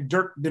you look at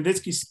Dirk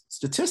Nowitzki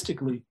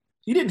statistically,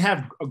 he didn't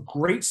have a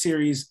great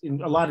series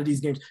in a lot of these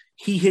games.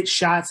 He hit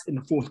shots in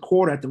the fourth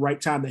quarter at the right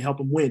time to help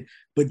him win.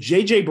 But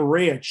J.J.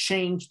 Barea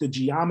changed the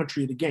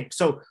geometry of the game.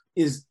 So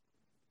is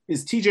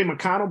T.J.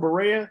 McConnell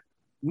Barea?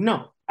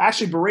 No.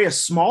 Actually,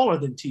 Barea's smaller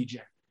than T.J.,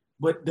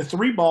 but the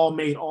three ball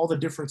made all the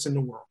difference in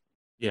the world.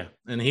 Yeah,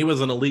 and he was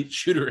an elite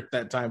shooter at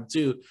that time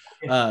too.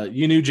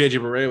 You knew J.J.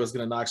 Barea was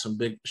going to knock some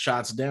big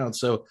shots down.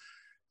 So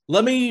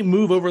let me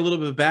move over a little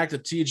bit back to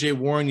T.J.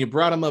 Warren. You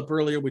brought him up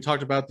earlier. We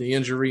talked about the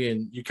injury,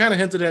 and you kind of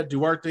hinted at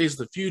Duarte's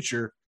the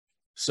future.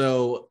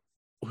 So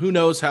who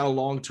knows how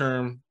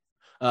long-term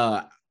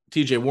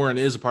T.J. Warren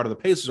is a part of the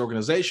Pacers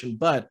organization,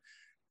 but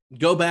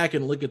go back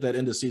and look at that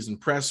end-of-season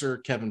presser.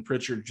 Kevin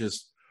Pritchard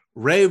just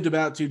raved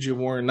about T.J.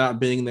 Warren not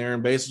being there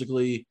and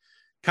basically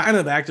kind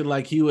of acted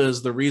like he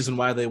was the reason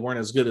why they weren't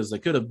as good as they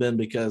could have been,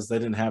 because they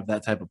didn't have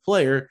that type of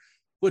player,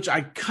 which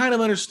I kind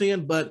of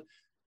understand. But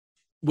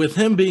with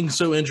him being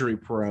so injury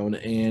prone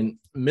and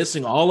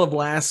missing all of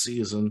last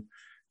season,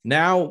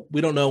 now we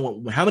don't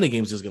know how many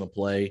games he's going to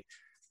play.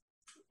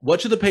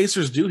 What should the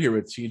Pacers do here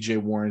with T.J.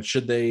 Warren?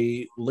 Should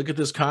they look at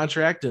this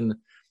contract and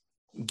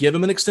give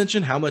him an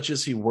extension? How much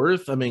is he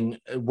worth? I mean,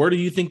 where do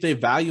you think they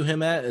value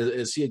him at?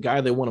 Is he a guy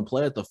they want to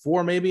play at the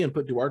 4 maybe and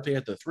put Duarte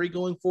at the 3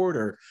 going forward?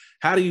 Or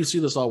how do you see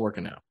this all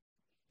working out?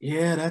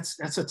 Yeah,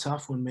 that's a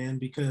tough one, man,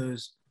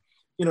 because,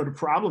 the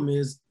problem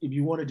is if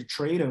you wanted to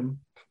trade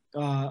him,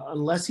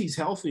 unless he's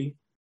healthy,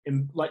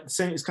 and like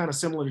saying it's kind of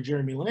similar to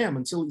Jeremy Lamb,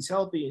 until he's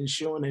healthy and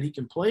showing that he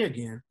can play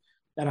again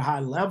at a high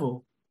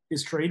level,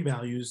 his trade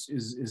value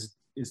is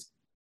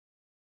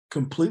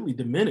completely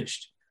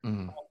diminished.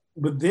 Mm-hmm.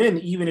 But then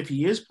even if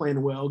he is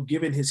playing well,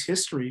 given his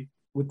history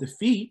with the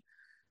feet,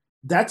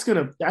 that's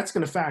gonna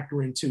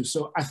factor in too.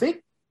 So I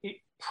think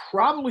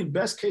probably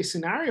best case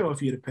scenario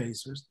if you're the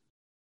Pacers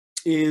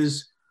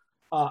is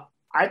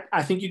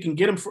I think you can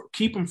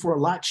keep him for a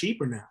lot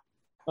cheaper now.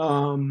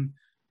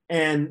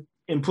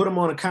 And put him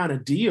on a kind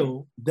of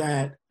deal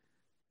that,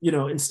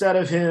 instead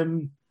of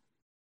him,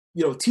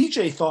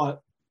 TJ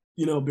thought,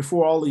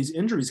 before all these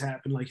injuries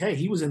happened, like, hey,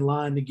 he was in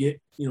line to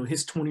get,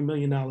 his $20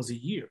 million a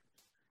year.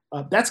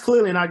 That's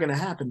clearly not going to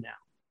happen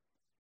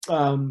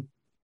now.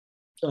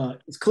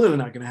 It's clearly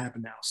not going to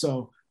happen now.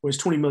 So, or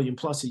it's $20 million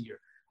plus a year.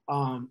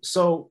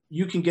 So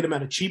you can get him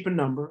at a cheaper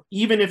number,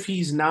 even if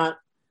he's not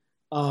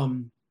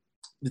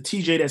the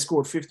TJ that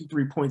scored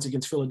 53 points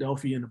against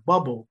Philadelphia in the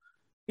bubble.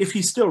 if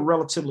he's still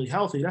relatively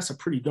healthy, that's a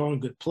pretty darn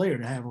good player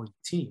to have on your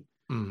team.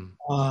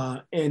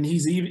 And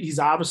he's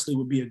obviously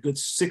would be a good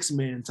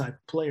 6-man type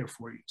player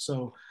for you.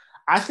 So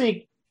I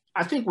think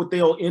what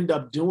they'll end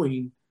up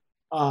doing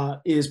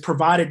is,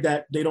 provided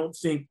that they don't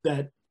think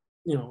that,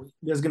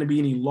 there's going to be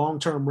any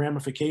long-term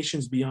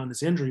ramifications beyond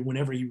this injury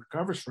whenever he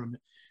recovers from it,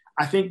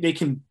 I think they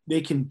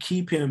can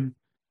keep him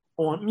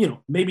on,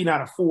 maybe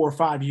not a 4 or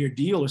 5 year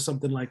deal or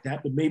something like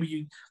that, but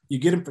maybe you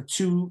get him for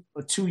 2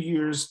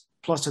 years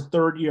plus a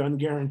third year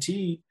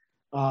unguaranteed,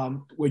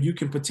 where you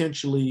can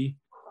potentially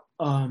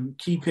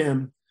keep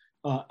him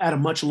at a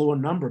much lower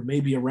number,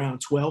 maybe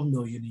around $12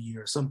 million a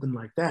year or something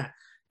like that.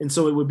 And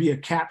so it would be a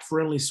cap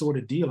friendly sort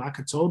of deal. I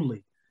could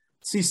totally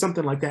see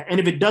something like that. And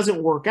if it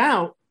doesn't work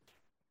out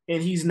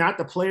and he's not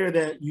the player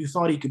that you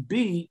thought he could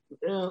be,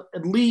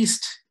 at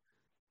least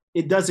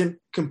it doesn't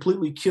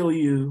completely kill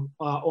you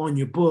on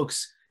your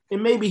books.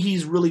 And maybe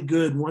he's really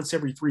good once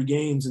every 3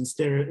 games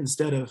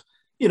instead of,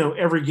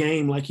 every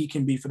game like he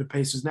can be for the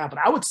Pacers now. But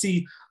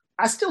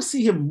I still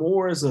see him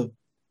more as a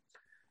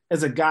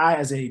guy,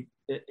 as a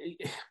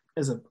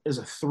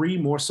 3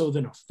 more so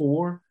than a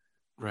 4.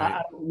 Right.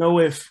 I don't know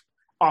if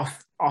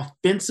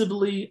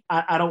offensively,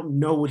 I don't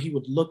know what he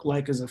would look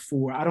like as a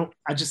 4.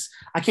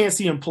 I can't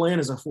see him playing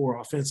as a 4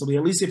 offensively.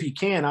 At least if he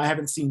can, I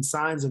haven't seen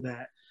signs of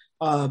that.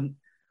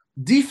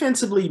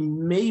 Defensively,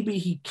 maybe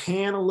he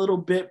can a little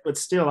bit, but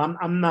still,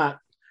 I'm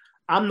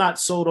not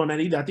sold on that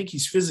either. I think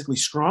he's physically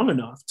strong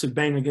enough to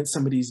bang against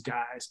some of these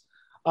guys.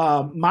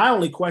 My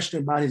only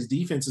question about his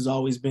defense has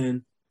always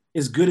been,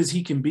 as good as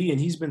he can be, and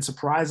he's been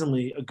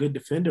surprisingly a good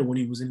defender when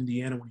he was in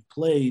Indiana when he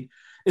played,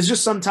 it's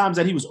just sometimes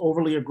that he was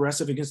overly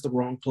aggressive against the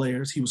wrong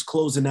players. He was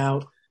closing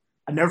out.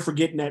 I never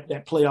forget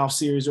that playoff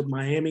series with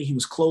Miami. He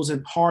was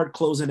closing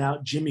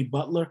out Jimmy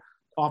Butler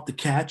off the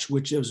catch,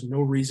 which there was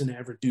no reason to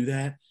ever do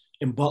that.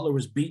 And Butler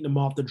was beating him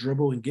off the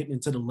dribble and getting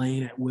into the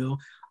lane at will.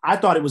 I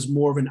thought it was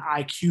more of an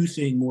IQ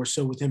thing, more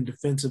so with him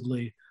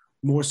defensively,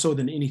 more so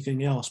than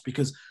anything else,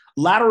 because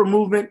lateral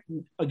movement,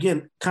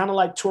 again, kind of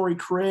like Torrey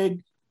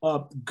Craig,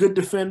 good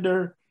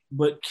defender,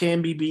 but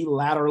can be beat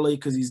laterally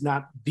because he's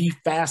not the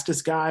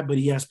fastest guy, but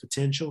he has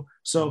potential.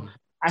 So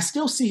I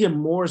still see him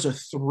more as a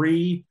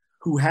 3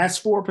 who has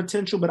 4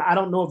 potential, but I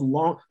don't know if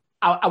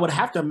I would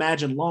have to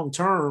imagine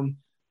long-term,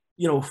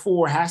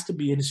 4 has to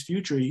be in his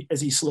future as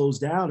he slows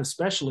down,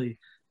 especially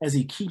as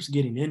he keeps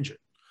getting injured.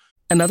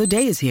 Another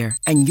day is here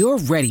and you're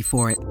ready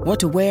for it. What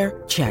to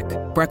wear? Check.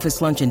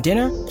 Breakfast, lunch, and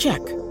dinner?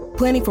 Check.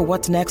 Planning for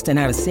what's next and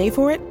how to save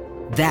for it?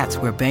 That's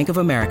where Bank of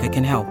America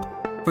can help.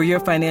 For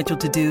your financial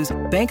to-dos,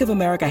 Bank of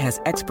America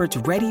has experts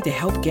ready to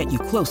help get you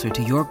closer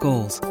to your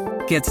goals.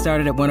 Get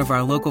started at one of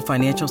our local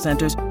financial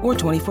centers or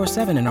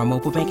 24/7 in our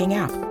mobile banking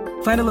app.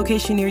 Find a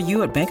location near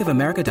you at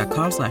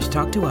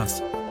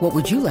bankofamerica.com/talktous. What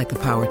would you like the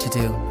power to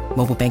do?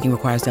 Mobile banking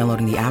requires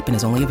downloading the app and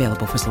is only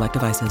available for select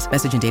devices.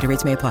 Message and data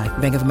rates may apply.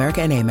 Bank of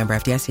America NA, member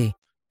FDIC.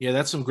 Yeah,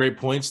 that's some great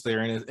points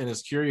there. And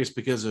it's curious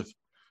because if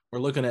we're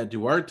looking at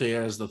Duarte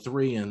as the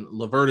 3 and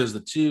LeVert as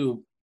the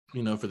 2,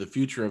 for the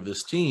future of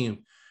this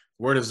team,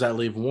 where does that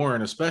leave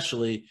Warren,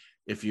 especially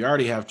if you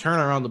already have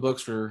Turner on the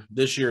books for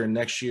this year and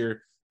next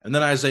year, and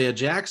then Isaiah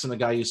Jackson, the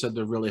guy you said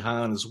they're really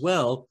high on as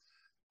well.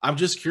 I'm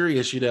just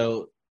curious,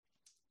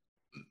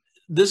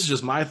 this is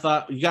just my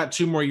thought. You got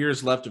 2 more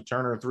years left of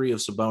Turner, 3 of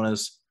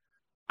Sabonis.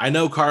 I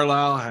know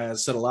Carlisle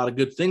has said a lot of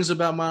good things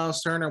about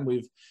Miles Turner.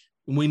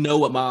 We know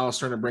what Miles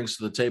Turner brings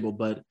to the table,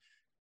 but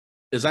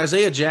is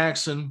Isaiah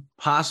Jackson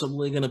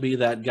possibly going to be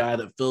that guy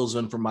that fills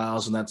in for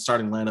Miles in that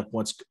starting lineup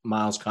once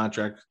Miles'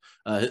 contract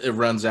it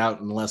runs out,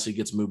 unless he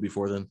gets moved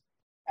before then?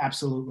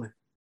 Absolutely.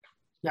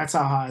 That's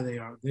how high they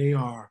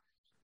are.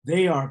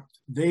 They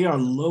are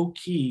low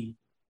key.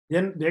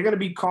 Then they're going to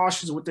be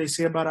cautious what they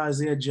say about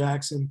Isaiah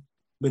Jackson,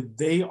 but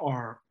they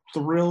are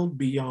thrilled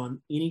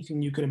beyond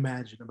anything you could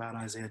imagine about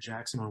Isaiah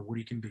Jackson on what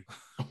he can be.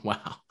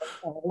 Wow.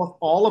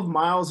 All of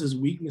Miles'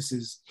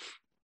 weaknesses,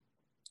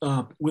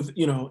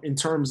 in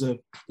terms of,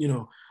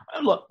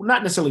 look,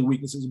 not necessarily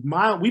weaknesses.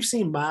 We've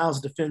seen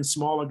Miles defend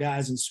smaller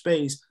guys in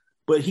space,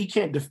 but he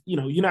can't,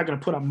 you're not going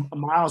to put a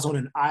Miles on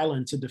an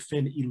island to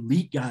defend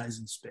elite guys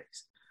in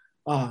space.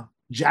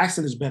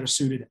 Jackson is better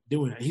suited at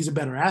doing that. He's a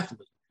better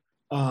athlete.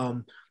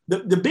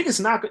 The biggest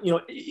knock,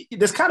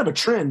 there's kind of a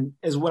trend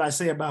is what I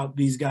say about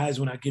these guys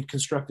when I get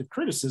constructive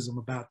criticism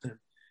about them.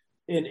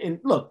 And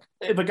look,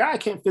 if a guy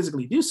can't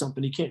physically do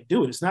something, he can't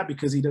do it. It's not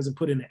because he doesn't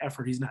put in the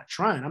effort. He's not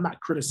trying. I'm not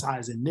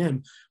criticizing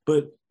them,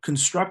 but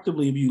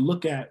constructively, if you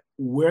look at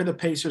where the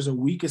Pacers are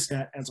weakest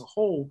at as a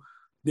whole,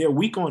 they're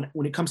weak on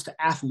when it comes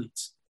to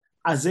athletes.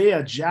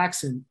 Isaiah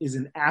Jackson is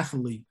an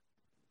athlete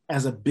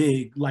as a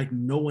big, like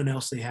no one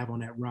else they have on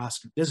that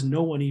roster. There's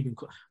no one even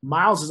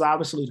Miles is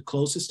obviously the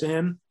closest to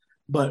him,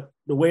 but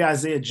the way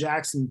Isaiah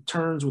Jackson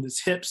turns with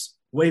his hips,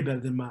 way better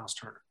than Miles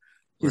Turner.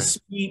 His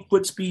speed,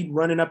 foot speed,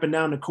 running up and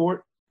down the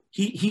court,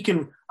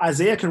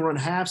 Isaiah can run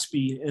half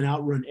speed and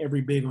outrun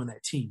every big on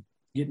that team,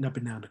 getting up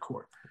and down the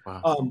court.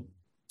 Wow.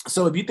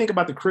 So if you think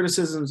about the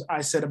criticisms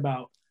I said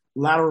about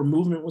lateral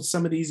movement with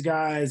some of these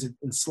guys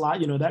and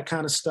slot, that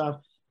kind of stuff,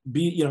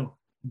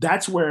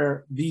 that's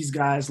where these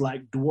guys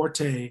like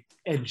Duarte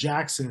and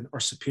Jackson are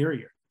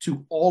superior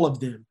to all of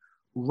them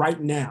right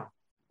now.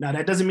 Now,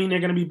 that doesn't mean they're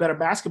going to be better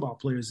basketball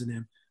players than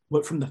them,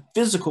 but from the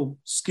physical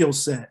skill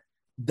set,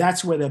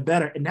 that's where they're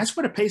better. And that's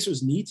where the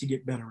Pacers need to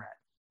get better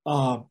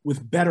at,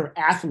 with better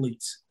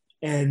athletes.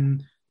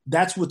 And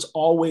that's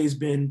always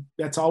been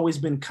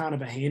kind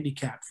of a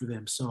handicap for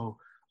them. So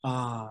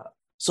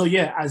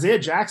yeah, Isaiah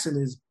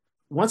Jackson is,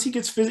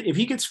 if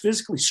he gets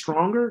physically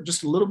stronger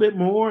just a little bit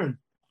more, and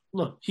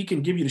look, he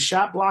can give you the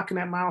shot blocking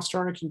that Miles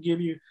Turner can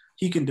give you.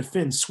 He can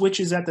defend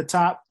switches at the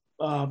top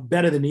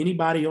better than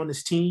anybody on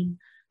this team.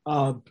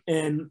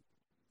 And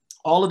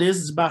all it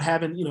is about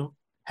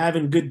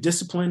having good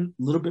discipline,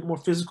 a little bit more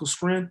physical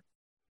strength.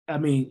 I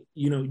mean,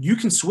 you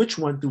can switch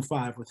 1 through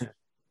 5 with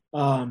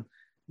him.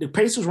 The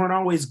Pacers weren't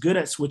always good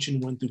at switching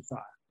 1 through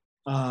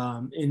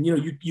 5. And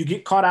you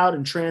get caught out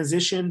in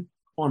transition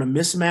on a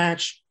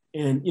mismatch.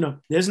 And,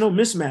 there's no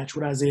mismatch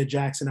with Isaiah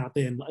Jackson out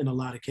there in a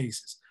lot of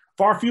cases.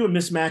 Far fewer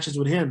mismatches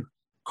with him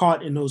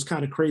caught in those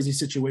kind of crazy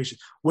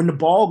situations. When the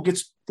ball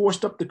gets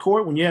forced up the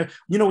court, when you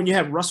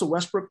have Russell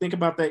Westbrook, think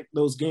about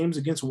those games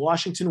against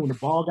Washington when the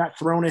ball got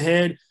thrown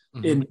ahead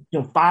and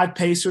 5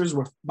 Pacers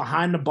were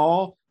behind the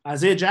ball.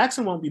 Isaiah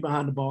Jackson won't be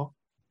behind the ball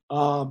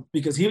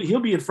because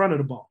he'll be in front of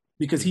the ball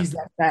because he's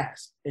that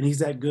fast and he's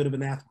that good of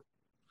an athlete.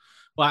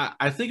 Well,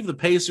 I think if the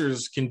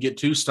Pacers can get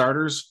 2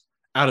 starters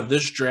out of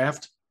this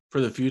draft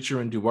for the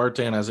future in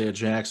Duarte and Isaiah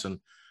Jackson,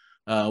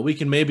 we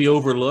can maybe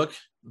overlook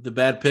the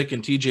bad pick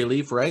in TJ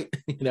Leaf, right?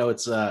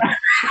 It's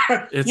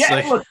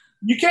look,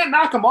 you can't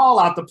knock them all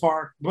out the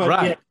park, but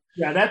right.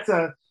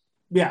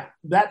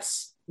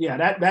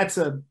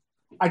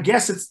 I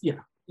guess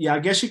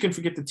you can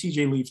forget the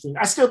TJ Leaf thing.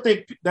 I still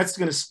think that's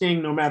going to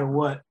sting no matter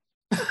what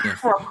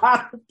for a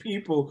lot of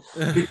people.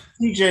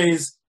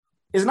 It's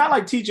not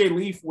like TJ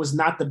Leaf was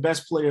not the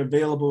best player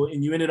available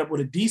and you ended up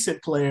with a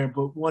decent player,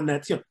 but one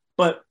that's,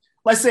 but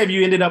let's say if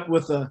you ended up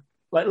with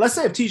let's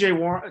say if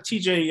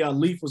TJ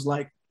Leaf was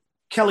like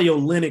Kelly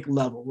Olynyk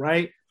level,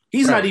 right?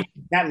 He's not even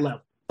that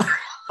level.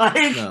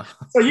 No.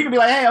 So you can be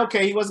like, hey,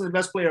 okay, he wasn't the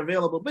best player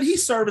available, but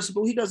he's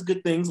serviceable. He does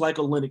good things like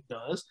Olynyk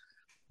does.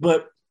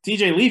 But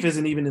TJ Leaf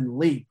isn't even in the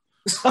league.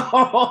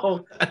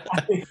 So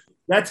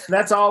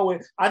that's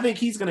always – I think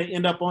he's going to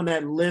end up on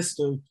that list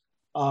of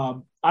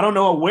I don't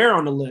know where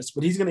on the list,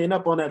 but he's going to end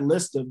up on that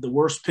list of the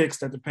worst picks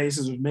that the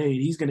Pacers have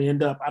made. He's going to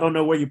end up – I don't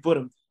know where you put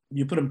him.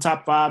 You put him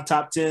top 5,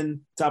 top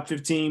 10, top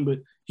 15, but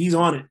he's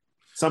on it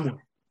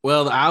somewhere.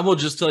 Well, I will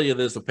just tell you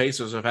this. The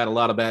Pacers have had a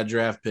lot of bad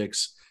draft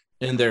picks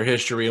in their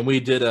history, and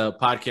we did a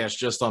podcast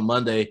just on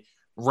Monday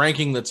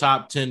ranking the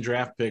top 10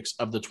 draft picks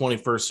of the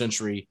 21st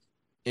century,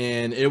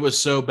 and it was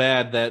so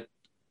bad that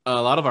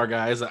a lot of our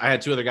guys – I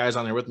had 2 other guys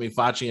on there with me,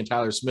 Facci and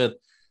Tyler Smith.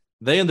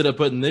 They ended up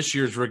putting this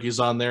year's rookies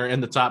on there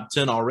in the top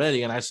 10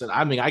 already, and I said,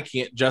 I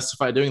can't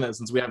justify doing that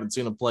since we haven't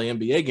seen them play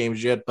NBA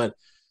games yet, but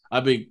 –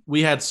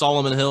 we had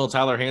Solomon Hill,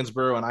 Tyler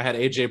Hansbrough, and I had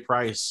AJ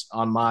Price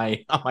on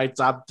my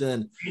top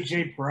 10.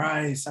 AJ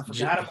Price, I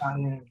forgot about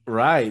him.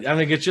 Right.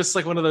 It's just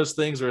like one of those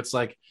things where it's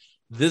like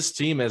this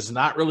team has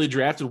not really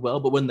drafted well,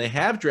 but when they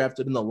have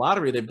drafted in the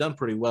lottery, they've done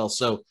pretty well.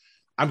 So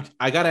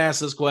I got to ask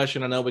this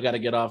question. I know we got to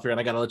get off here, and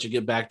I got to let you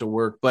get back to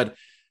work. But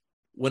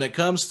when it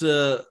comes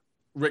to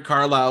Rick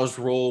Carlisle's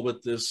role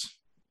with this,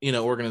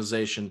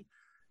 organization,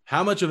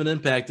 how much of an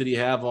impact did he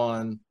have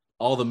on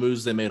all the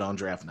moves they made on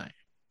draft night?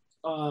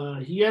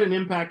 He had an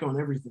impact on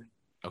everything.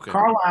 Okay.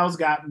 Carlisle's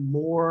got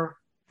more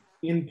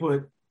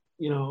input.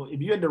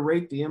 If you had to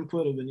rate the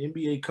input of an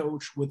NBA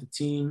coach with a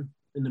team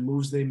and the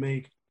moves they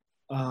make,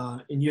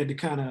 and you had to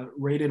kind of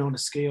rate it on a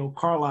scale,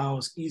 Carlisle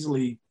is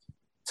easily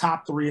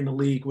top 3 in the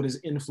league with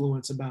his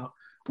influence about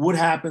what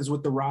happens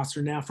with the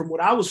roster. Now, from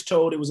what I was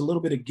told, it was a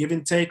little bit of give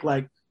and take.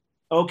 Like,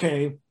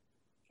 okay,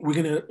 we're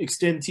going to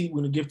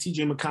we're going to give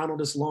TJ McConnell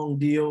this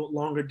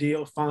longer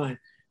deal. Fine.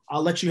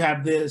 I'll let you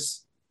have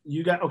this.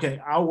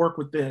 I'll work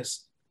with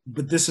this,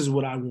 but this is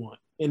what I want.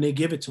 And they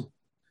give it to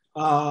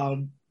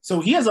him. So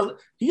he has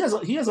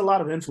a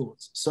lot of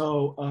influence.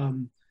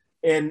 So,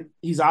 and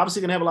he's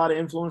obviously going to have a lot of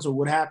influence on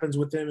what happens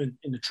with them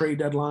in the trade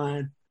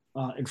deadline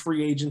and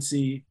free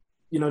agency.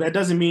 That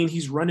doesn't mean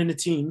he's running the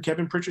team.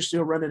 Kevin Pritchard's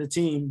still running the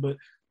team, but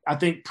I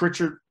think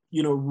Pritchard,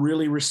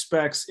 really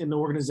respects in the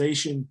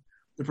organization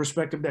the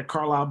perspective that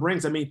Carlisle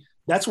brings.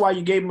 That's why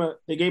they gave him a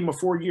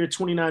 4-year,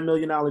 $29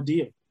 million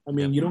deal.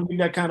 You don't give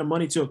that kind of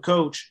money to a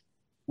coach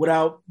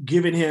without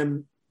giving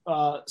him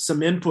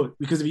some input,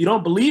 because if you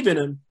don't believe in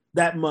him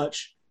that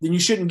much, then you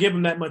shouldn't give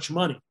him that much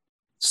money.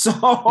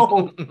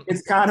 So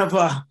it's kind of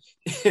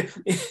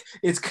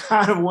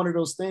one of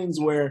those things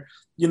where,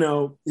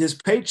 his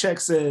paycheck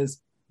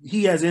says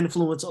he has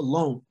influence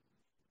alone.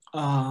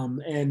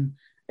 And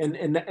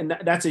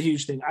that's a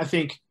huge thing. I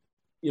think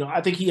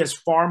he has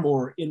far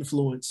more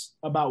influence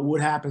about what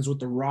happens with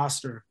the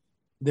roster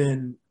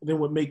than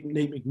what Nate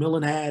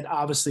McMillan had.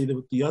 Obviously,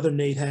 the other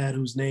Nate had,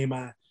 whose name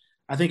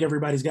I think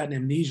everybody's gotten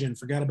amnesia and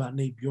forgot about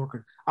Nate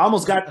Bjorken. I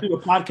almost got through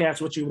a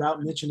podcast with you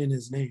without mentioning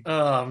his name.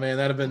 Oh, man,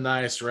 that'd have been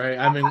nice,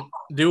 right?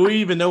 Do we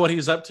even know what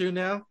he's up to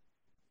now?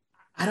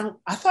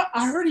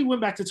 I heard he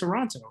went back to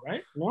Toronto,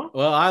 right? No?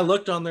 Well, I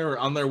looked on their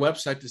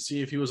website to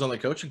see if he was on the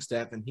coaching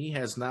staff, and he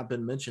has not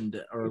been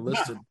mentioned or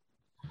listed.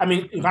 I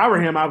mean, if I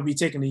were him, I would be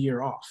taking a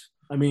year off.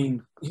 I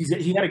mean,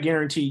 he had a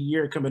guaranteed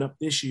year coming up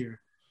this year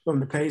from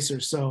the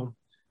Pacers. So,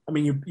 I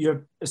mean,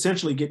 you're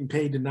essentially getting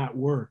paid to not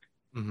work.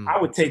 Mm-hmm.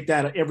 I would take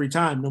that every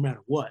time, no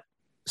matter what.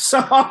 So,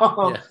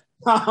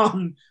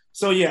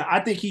 yeah, I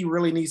think he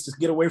really needs to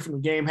get away from the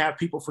game, have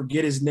people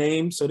forget his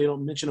name so they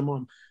don't mention him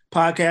on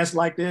podcasts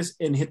like this,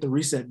 and hit the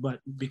reset button,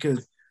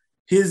 because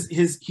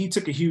he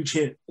took a huge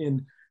hit.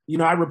 And,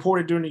 I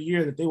reported during the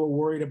year that they were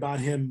worried about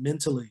him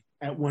mentally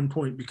at one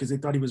point because they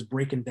thought he was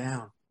breaking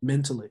down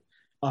mentally.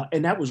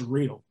 And that was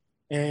real.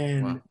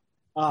 And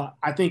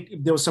I think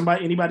if there was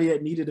anybody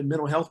that needed a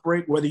mental health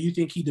break, whether you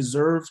think he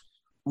deserved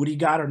what he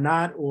got or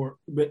not,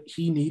 but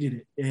he needed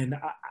it. And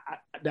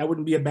that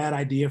wouldn't be a bad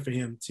idea for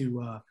him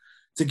to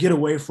get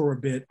away for a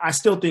bit. I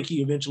still think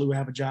he eventually will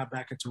have a job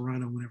back at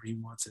Toronto whenever he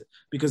wants it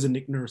because of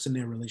Nick Nurse and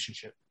their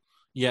relationship.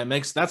 Yeah,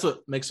 that's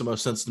what makes the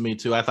most sense to me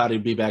too. I thought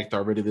he'd be back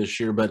there already this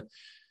year, but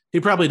he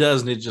probably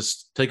does need to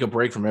just take a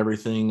break from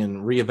everything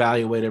and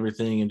reevaluate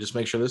everything and just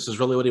make sure this is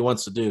really what he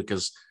wants to do.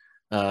 Because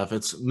if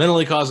it's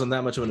mentally causing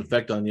that much of an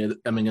effect on you,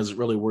 I mean, is it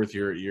really worth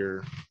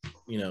your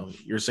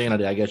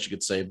sanity, I guess you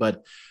could say.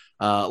 But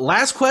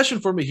last question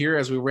for me here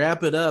as we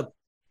wrap it up.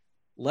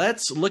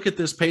 Let's look at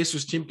this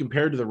Pacers team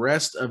compared to the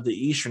rest of the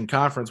Eastern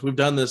Conference. We've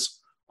done this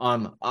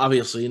on,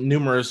 obviously,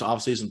 numerous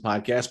offseason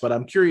podcasts, but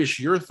I'm curious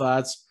your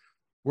thoughts.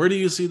 Where do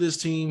you see this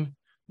team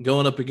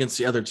going up against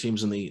the other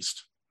teams in the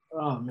East?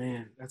 Oh,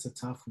 man, that's a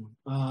tough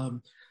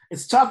one.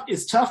 It's tough.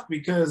 It's tough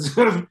because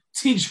of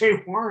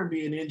TJ Warren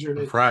being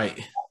injured. Right.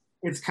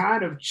 It's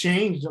kind of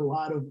changed a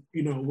lot of,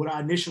 what I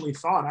initially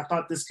thought. I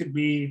thought this could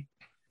be,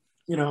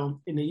 in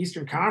the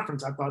Eastern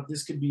Conference, I thought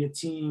this could be a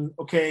team.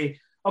 Okay,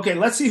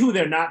 let's see who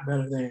they're not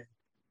better than.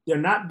 They're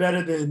not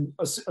better than,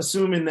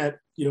 assuming that,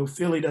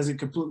 Philly doesn't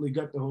completely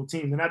gut the whole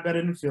team. They're not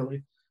better than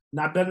Philly,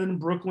 not better than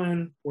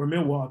Brooklyn or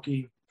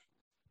Milwaukee.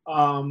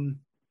 Are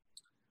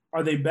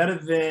they better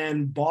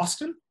than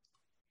Boston?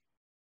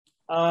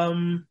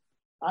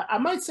 I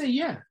might say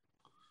yeah.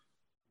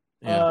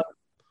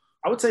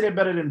 I would say they're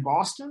better than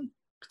Boston,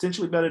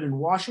 potentially better than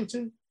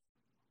Washington,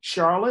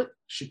 Charlotte,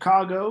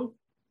 Chicago,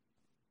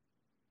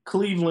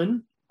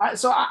 Cleveland.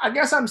 So I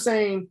guess I'm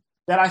saying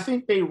that I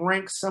think they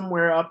rank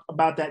somewhere up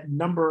about that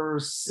number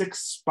 6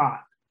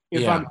 spot.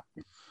 If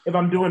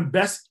I'm doing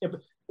best,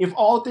 if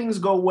all things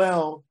go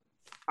well,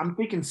 I'm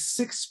thinking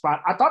 6th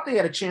spot. I thought they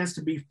had a chance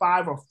to be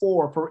 5 or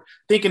 4,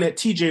 thinking that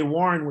TJ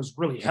Warren was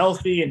really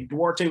healthy and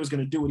Duarte was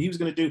going to do what he was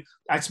going to do.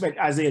 I expect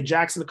Isaiah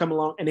Jackson to come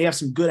along, and they have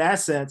some good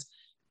assets.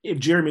 If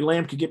Jeremy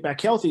Lamb could get back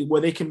healthy,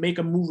 where they can make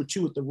a move or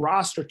two with the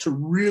roster to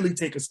really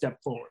take a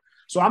step forward.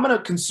 So I'm going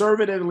to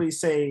conservatively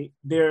say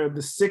they're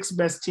the 6th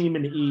best team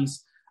in the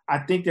East. I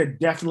think they're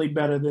definitely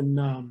better than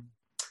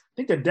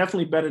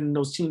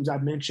those teams I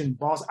mentioned.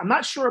 Boston. I'm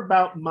not sure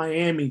about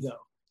Miami though.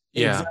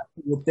 Yeah,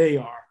 exactly what they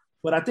are.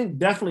 But I think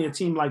definitely a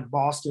team like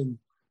Boston,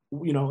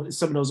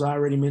 some of those I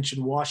already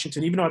mentioned,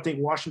 Washington, even though I think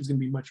Washington's going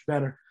to be much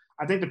better,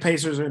 I think the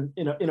Pacers are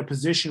in a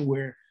position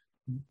where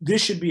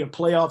this should be a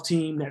playoff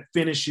team that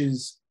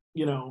finishes,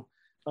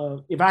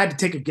 if I had to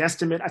take a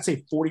guesstimate, I'd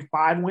say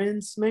 45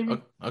 wins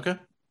maybe. Okay.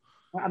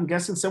 I'm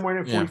guessing somewhere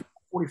in 45,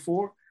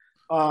 44.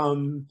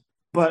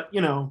 But,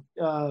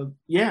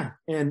 yeah.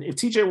 And if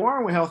TJ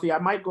Warren were healthy, I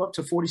might go up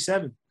to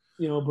 47,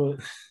 but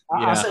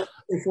I'll say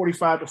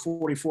 45 to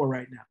 44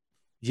 right now.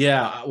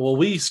 Yeah, well,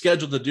 we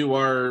scheduled to do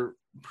our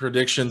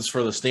predictions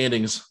for the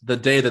standings the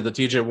day that the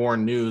TJ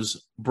Warren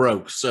news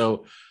broke.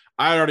 So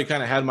I already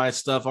kind of had my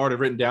stuff already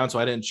written down, so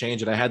I didn't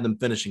change it. I had them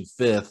finishing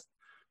 5th,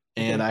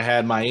 and I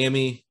had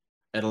Miami,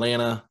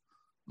 Atlanta,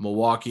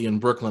 Milwaukee, and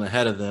Brooklyn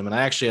ahead of them. And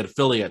I actually had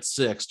Philly at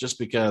 6 just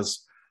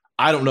because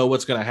I don't know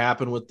what's going to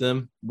happen with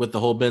them with the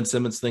whole Ben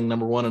Simmons thing,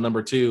 number 1. And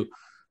number 2,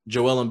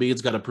 Joel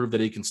Embiid's got to prove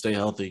that he can stay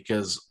healthy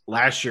because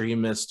last year he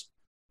missed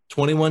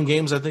 21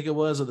 games, I think it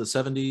was, of the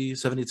 70,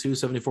 72,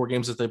 74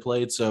 games that they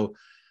played. So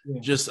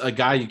just a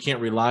guy you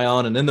can't rely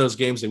on. And in those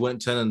games, they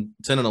went 10 and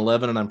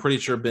 11. And I'm pretty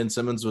sure Ben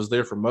Simmons was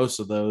there for most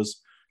of those.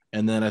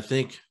 And then I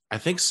think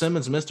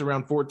Simmons missed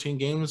around 14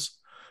 games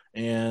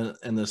and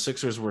the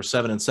Sixers were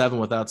 7-7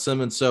 without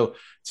Simmons. So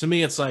to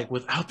me, it's like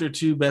without their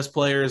 2 best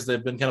players,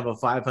 they've been kind of a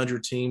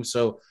 500 team.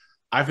 So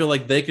I feel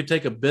like they could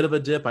take a bit of a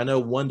dip. I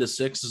know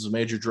 1-6 is a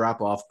major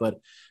drop off, but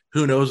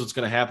who knows what's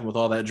going to happen with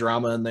all that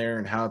drama in there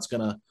and how it's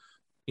going to,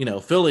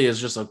 Philly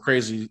is just a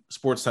crazy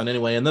sports town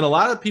anyway. And then a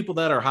lot of people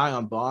that are high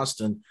on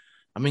Boston,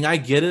 I mean, I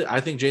get it. I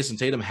think Jason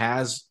Tatum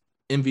has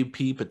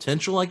MVP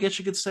potential, I guess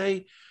you could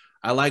say.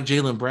 I like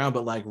Jaylen Brown,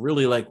 but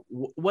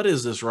what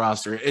is this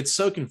roster? It's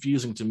so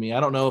confusing to me. I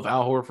don't know if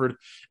Al Horford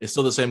is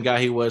still the same guy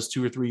he was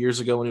 2 or 3 years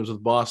ago when he was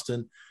with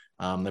Boston.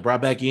 They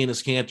brought back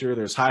Enes Kanter.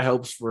 There's high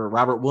hopes for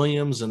Robert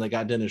Williams, and they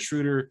got Dennis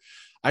Schroeder.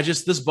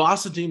 This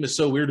Boston team is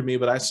so weird to me,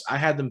 but I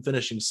had them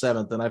finishing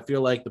 7th, and I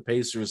feel like the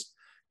Pacers,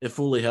 if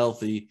fully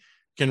healthy,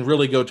 can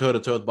really go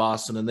toe-to-toe with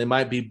Boston, and they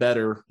might be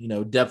better,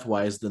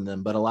 depth-wise than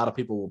them. But a lot of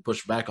people will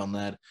push back on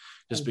that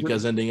just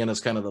because Indiana's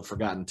kind of the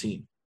forgotten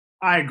team.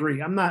 I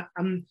agree. I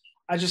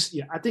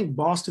think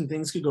Boston,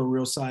 things could go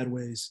real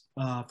sideways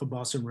for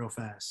Boston real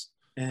fast.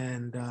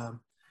 And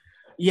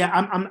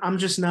I'm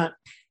just not,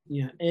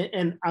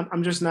 and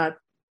I'm just not,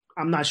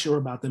 I'm not sure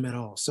about them at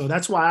all. So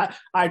that's why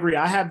I agree.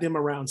 I have them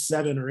around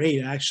 7 or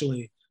 8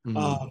 actually.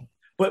 Mm-hmm.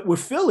 But with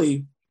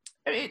Philly,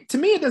 to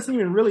me, it doesn't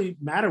even really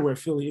matter where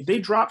Philly, if they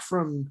drop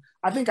from,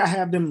 I think I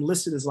have them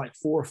listed as like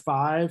 4 or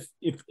 5,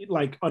 if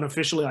like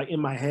unofficially, like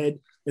in my head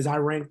as I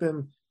rank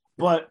them.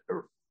 But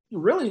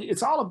really,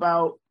 it's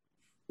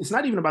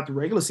not even about the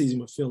regular season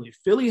with Philly.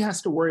 Philly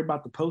has to worry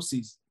about the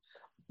postseason.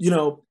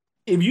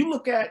 If you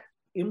look at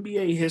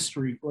NBA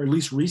history, or at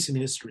least recent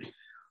history,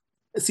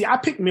 see, I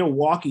picked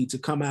Milwaukee to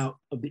come out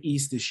of the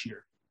East this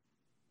year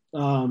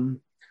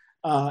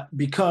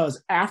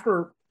because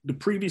after the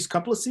previous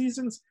couple of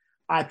seasons,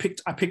 I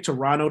picked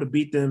Toronto to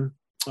beat them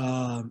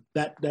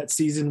that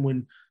season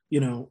when,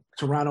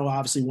 Toronto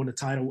obviously won the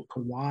title with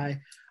Kawhi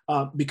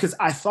because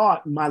I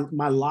thought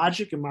my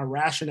logic and my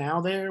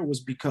rationale there was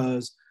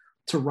because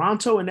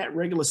Toronto in that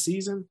regular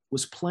season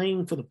was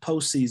playing for the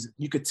postseason.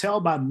 You could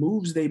tell by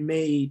moves they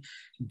made,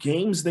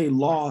 games they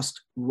lost,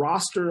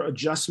 roster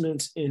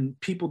adjustments, and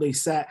people they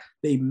sat.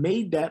 They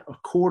made that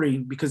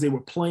according because they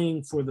were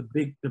playing for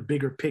the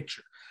bigger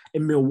picture.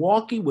 And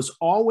Milwaukee was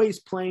always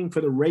playing for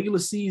the regular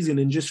season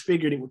and just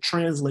figured it would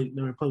translate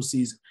during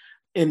postseason.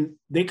 And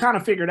they kind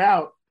of figured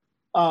out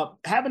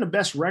having the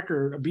best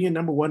record or being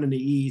number 1 in the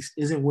East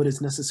isn't what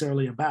it's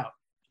necessarily about.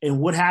 And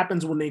what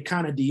happens when they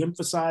kind of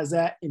de-emphasize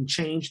that and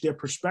change their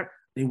perspective?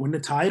 They win the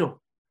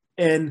title.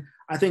 And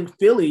I think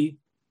Philly,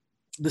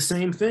 the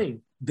same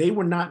thing. They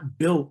were not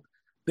built.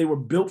 They were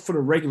built for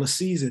the regular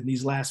season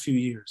these last few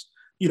years.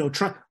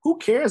 Who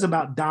cares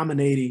about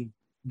dominating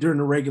during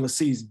the regular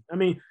season? I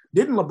mean,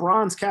 didn't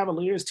LeBron's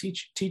Cavaliers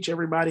teach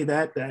everybody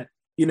that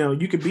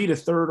you could be the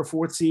 3rd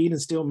or 4th seed and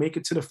still make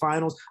it to the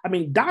finals? I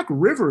mean, Doc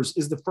Rivers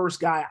is the first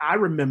guy I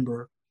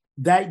remember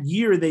that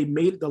year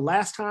the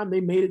last time they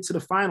made it to the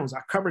finals.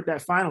 I covered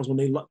that finals when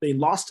they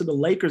lost to the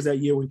Lakers that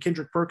year when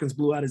Kendrick Perkins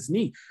blew out his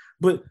knee.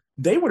 But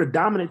they were the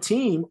dominant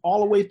team all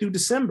the way through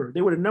December.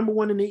 They were the number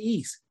 1 in the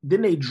East.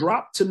 Then they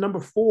dropped to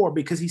number 4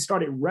 because he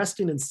started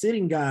resting and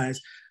sitting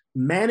guys,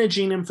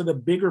 managing them for the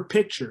bigger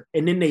picture.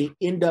 And then they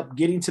end up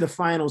getting to the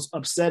finals,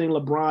 upsetting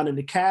LeBron and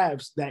the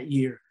Cavs that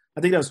year.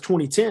 I think that was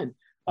 2010.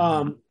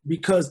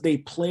 Because they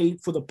played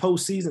for the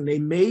postseason. They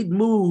made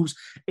moves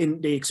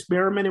and they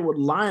experimented with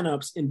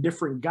lineups and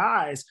different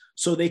guys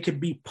so they could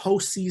be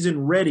postseason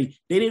ready.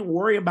 They didn't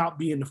worry about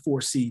being the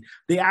 4th seed.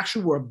 They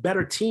actually were a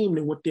better team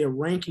than what their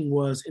ranking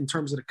was in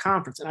terms of the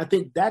conference. And I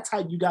think that's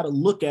how you got to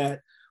look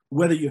at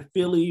whether you're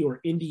Philly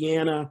or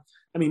Indiana.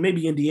 I mean,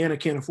 maybe Indiana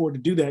can't afford to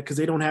do that because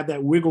they don't have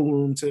that wiggle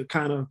room to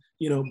kind of,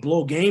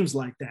 blow games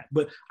like that.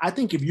 But I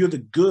think if you're the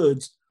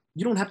goods,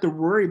 you don't have to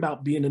worry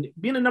about being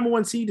a number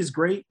 1 seed is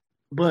great.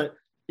 But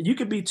you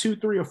could be 2,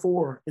 3, or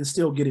 4 and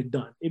still get it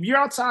done. If you're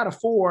outside of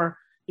 4,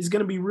 it's going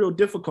to be real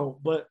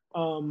difficult. But,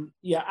 I'm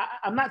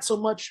not so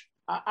much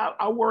 –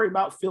 I worry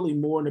about Philly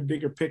more in the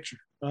bigger picture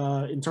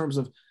in terms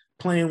of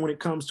playing when it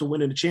comes to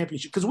winning the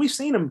championship. Because we've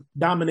seen them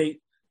dominate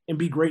and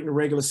be great in the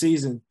regular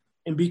season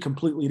and be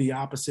completely the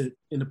opposite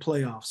in the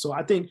playoffs. So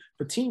I think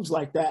for teams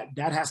like that,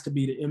 that has to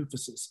be the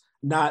emphasis,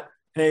 not,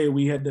 hey,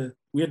 we had the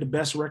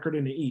best record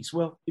in the East.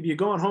 Well, if you're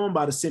going home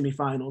by the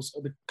semifinals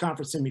or the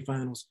conference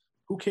semifinals,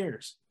 who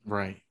cares?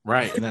 Right.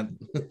 And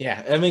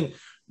that, I mean,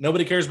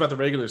 nobody cares about the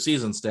regular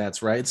season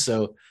stats, right?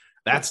 So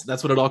that's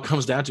what it all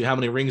comes down to. How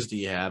many rings do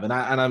you have? And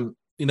I'm,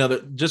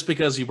 just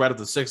because you brought up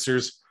the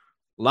Sixers,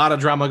 a lot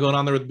of drama going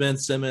on there with Ben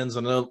Simmons.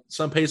 I know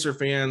some Pacer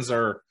fans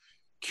are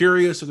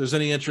curious if there's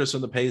any interest in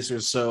the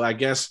Pacers. So I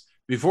guess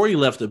before you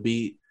left the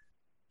beat,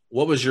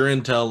 what was your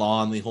intel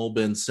on the whole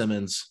Ben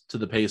Simmons to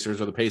the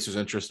Pacers or the Pacers'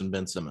 interest in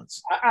Ben Simmons?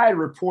 I had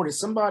reported,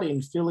 somebody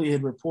in Philly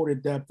had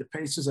reported that the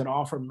Pacers had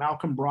offered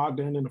Malcolm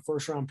Brogdon in the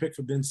 1st-round pick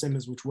for Ben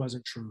Simmons, which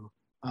wasn't true.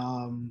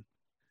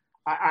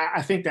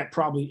 I think that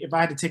probably, if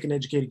I had to take an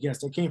educated guess,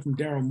 that came from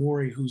Daryl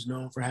Morey, who's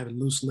known for having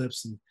loose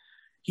lips, and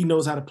he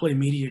knows how to play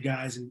media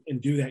guys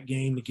and do that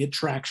game to get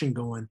traction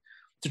going,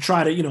 to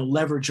try to,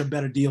 leverage a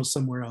better deal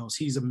somewhere else.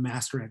 He's a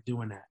master at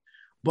doing that.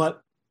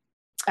 But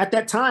at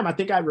that time, I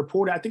think I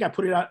put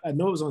it out, I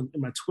know it was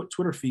in my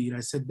Twitter feed.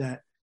 I said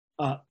that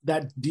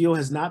that deal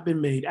has not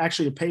been made.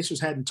 Actually, the Pacers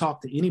hadn't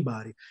talked to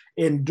anybody.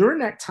 And during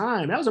that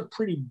time, that was a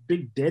pretty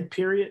big dead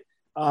period.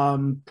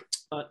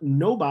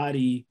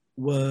 Nobody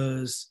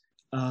was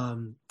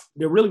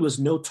there really was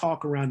no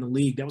talk around the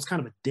league. That was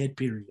kind of a dead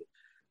period.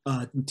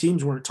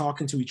 Teams weren't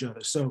talking to each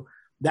other. So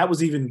that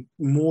was even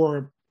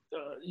more,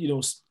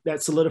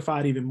 that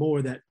solidified even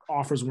more that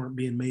offers weren't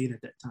being made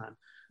at that time.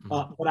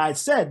 But I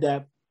said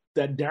that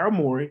Daryl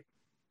Morey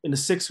and the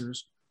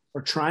Sixers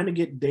are trying to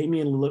get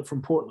Damian Lillard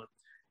from Portland.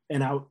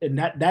 And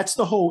that's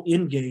the whole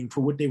end game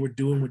for what they were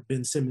doing with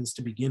Ben Simmons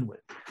to begin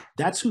with.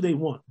 That's who they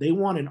want. They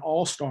want an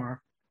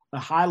all-star a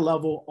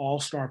high-level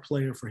all-star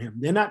player for him.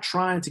 They're not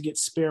trying to get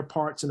spare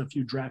parts and a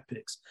few draft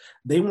picks.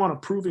 They want a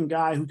proven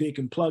guy who they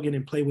can plug in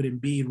and play with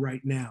Embiid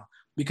right now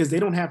because they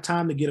don't have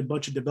time to get a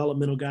bunch of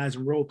developmental guys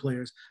and role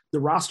players. The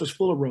roster's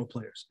full of role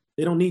players.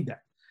 They don't need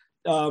that.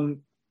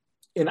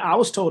 And I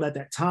was told at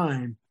that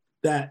time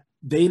that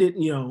they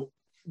didn't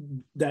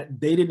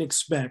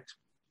expect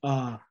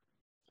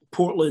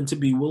Portland to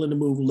be willing to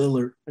move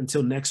Lillard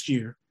until next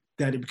year,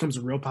 that it becomes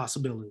a real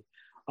possibility.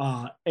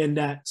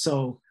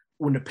 So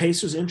when the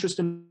Pacers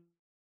interested in,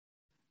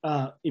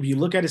 if you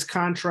look at his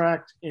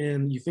contract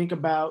and you think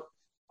about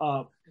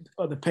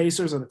the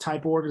Pacers are the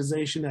type of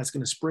organization that's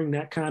going to spring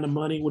that kind of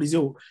money. What he's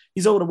owed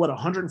what,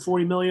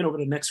 $140 million over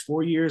the next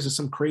 4 years or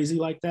some crazy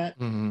like that.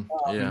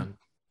 Yeah.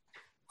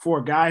 For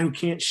a guy who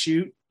can't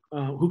shoot,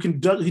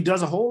 he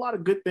does a whole lot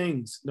of good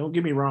things. Don't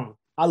get me wrong.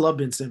 I love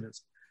Ben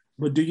Simmons,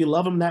 but do you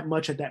love him that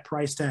much at that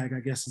price tag, I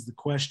guess is the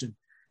question.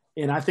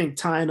 And I think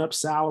tying up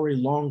salary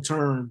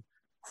long-term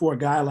for a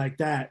guy like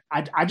that,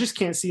 I just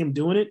can't see him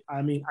doing it.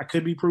 I mean, I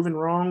could be proven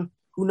wrong.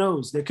 Who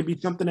knows? There could be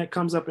something that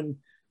comes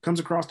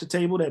across the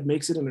table that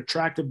makes it an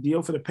attractive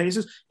deal for the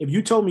Pacers. If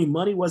you told me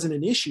money wasn't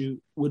an issue,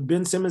 would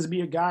Ben Simmons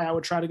be a guy I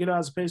would try to get out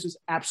of the Pacers?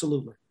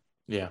 Absolutely.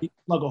 Yeah. He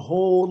can plug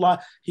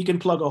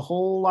a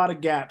whole lot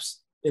of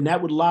gaps, and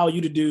that would allow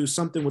you to do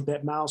something with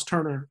that Miles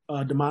Turner,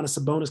 Domantas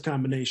Sabonis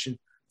combination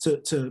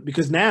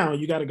because now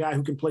you got a guy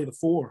who can play the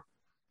 4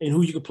 and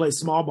who you could play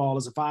small ball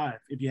as a 5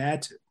 if you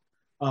had to.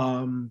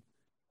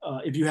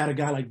 If you had a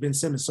guy like Ben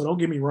Simmons. So don't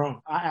get me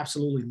wrong. I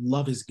absolutely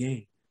love his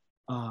game.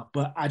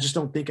 But I just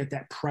don't think at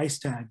that price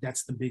tag,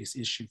 that's the biggest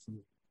issue for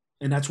me.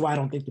 And that's why I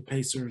don't think the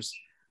Pacers,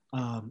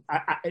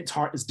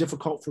 it's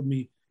difficult for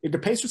me. If the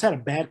Pacers had a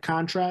bad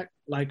contract,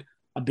 like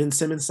a Ben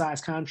Simmons size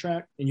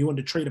contract, and you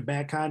wanted to trade a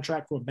bad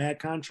contract for a bad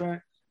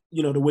contract,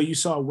 the way you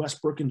saw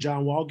Westbrook and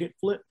John Wall get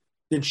flipped,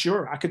 then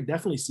sure, I could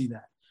definitely see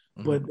that.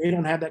 Mm-hmm. But they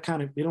don't have that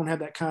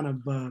kind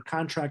of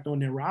contract on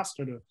their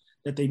roster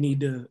that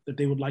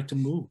they would like to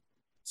move.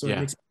 So it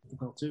makes it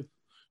difficult too.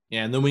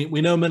 Yeah, and then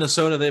we know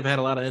Minnesota, they've had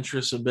a lot of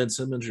interest in Ben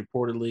Simmons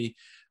reportedly,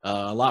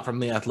 a lot from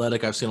The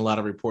Athletic. I've seen a lot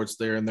of reports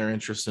there and their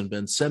interest in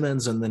Ben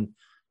Simmons. And then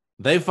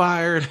they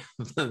fired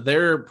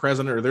their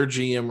president or their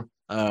GM,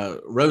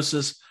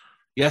 Rosas,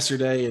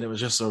 yesterday, and it was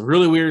just a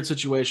really weird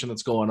situation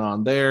that's going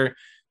on there.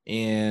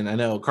 And I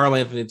know Karl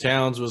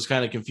Towns was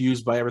kind of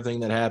confused by everything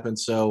that happened.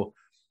 So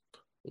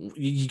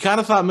you kind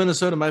of thought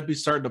Minnesota might be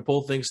starting to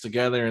pull things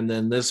together, and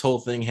then this whole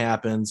thing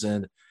happens,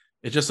 and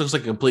it just looks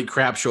like a complete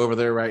crap show over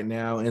there right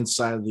now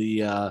inside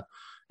the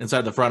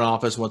front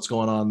office, what's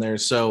going on there.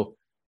 So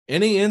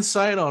any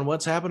insight on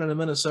what's happening in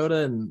Minnesota,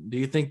 and do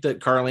you think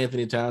that Karl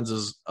Towns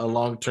is a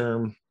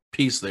long-term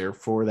piece there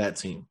for that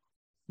team?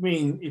 I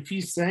mean, if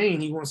he's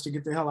saying he wants to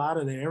get the hell out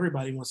of there,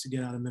 everybody wants to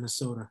get out of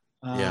Minnesota.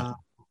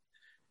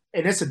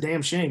 And it's a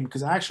damn shame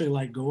because I actually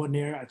like going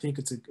there. I think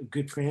it's a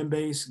good fan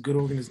base, good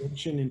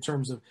organization in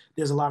terms of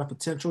there's a lot of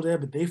potential there,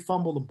 but they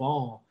fumble the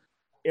ball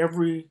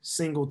every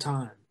single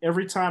time.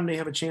 Every time they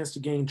have a chance to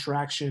gain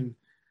traction.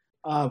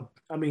 I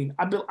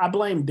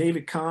blame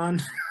David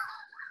Kahn,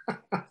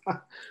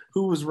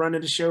 who was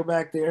running the show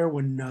back there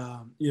when,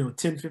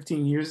 10,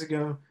 15 years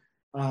ago,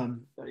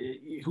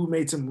 who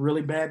made some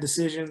really bad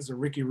decisions, or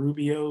Ricky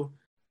Rubio.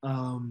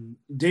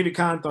 David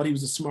Kahn thought he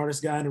was the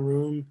smartest guy in the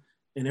room,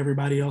 and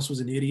everybody else was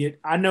an idiot.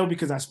 I know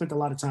because I spent a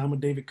lot of time with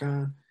David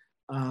Kahn.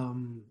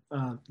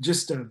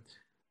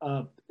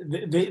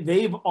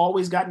 They've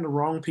always gotten the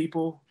wrong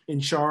people in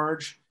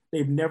charge.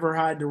 They've never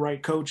had the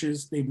right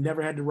coaches. They've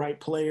never had the right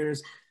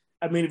players.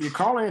 I mean, if you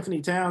Karl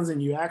Towns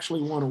and you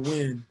actually want to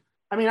win,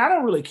 I mean, I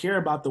don't really care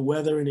about the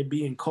weather and it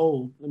being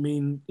cold. I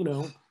mean,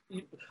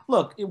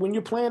 look, when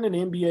you're playing in the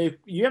NBA,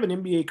 you have an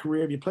NBA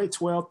career. If you play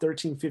 12,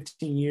 13,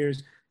 15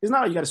 years, it's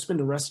not like you got to spend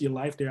the rest of your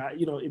life there.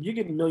 If you're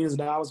getting millions of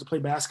dollars to play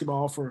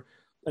basketball for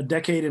a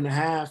decade and a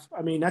half,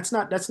 I mean, that's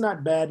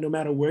not bad no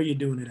matter where you're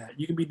doing it at.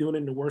 You can be doing it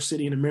in the worst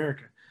city in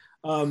America.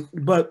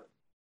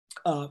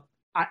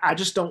 I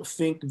just don't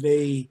think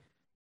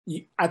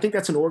I think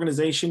that's an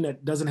organization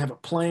that doesn't have a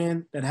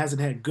plan, that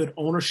hasn't had good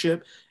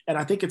ownership. And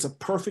I think it's a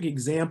perfect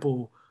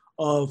example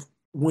of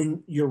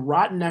when you're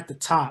rotten at the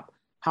top,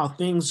 how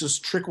things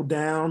just trickle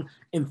down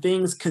and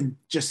things can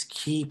just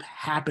keep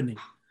happening.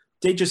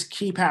 They just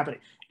keep happening.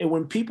 And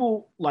when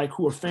people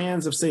who are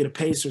fans of, say, the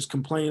Pacers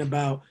complain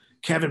about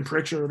Kevin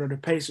Pritchard or the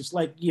Pacers,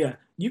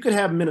 you could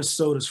have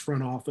Minnesota's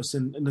front office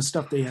and the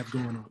stuff they have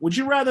going on. Would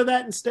you rather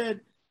that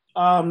instead?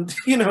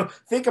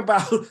 Think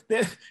about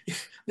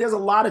there's a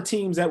lot of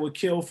teams that would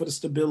kill for the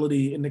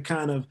stability and the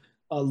kind of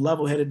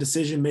level-headed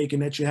decision-making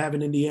that you have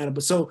in Indiana.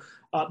 But so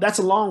that's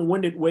a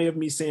long-winded way of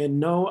me saying,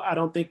 no, I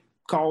don't think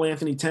Karl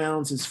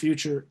Towns'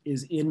 future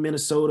is in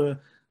Minnesota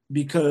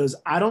because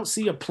I don't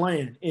see a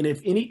plan. And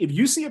if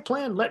you see a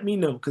plan, let me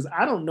know because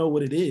I don't know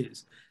what it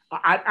is.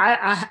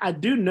 I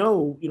do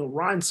know,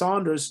 Ryan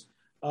Saunders,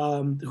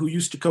 who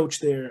used to coach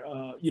there,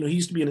 he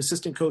used to be an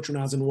assistant coach when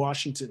I was in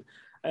Washington.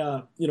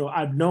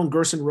 I've known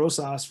Gerson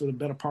Rosas for the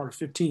better part of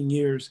 15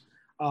 years.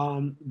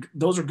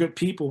 Those are good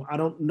people. I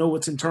don't know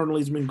what's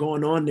internally has been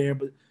going on there,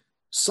 but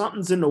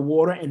something's in the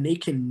water and they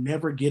can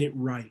never get it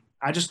right.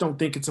 I just don't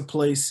think it's a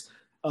place,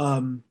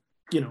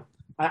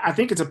 I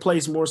think it's a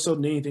place more so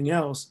than anything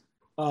else.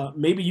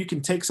 Maybe you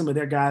can take some of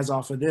their guys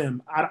off of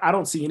them. I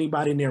don't see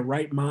anybody in their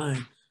right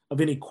mind of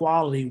any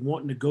quality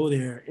wanting to go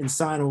there and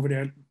sign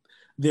over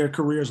their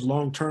careers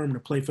long-term to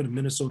play for the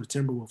Minnesota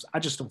Timberwolves. I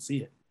just don't see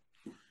it.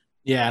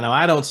 Yeah, no,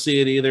 I don't see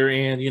it either.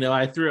 And,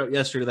 I threw out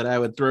yesterday that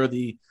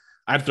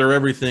I'd throw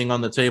everything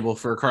on the table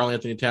for Karl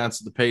Anthony Towns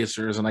to the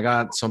Pacers. And I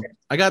got some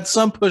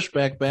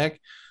pushback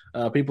back.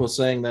 People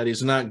saying that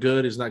he's not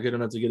good. He's not good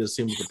enough to get his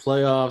team to the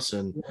playoffs.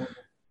 And,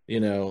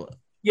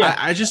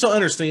 I just don't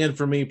understand.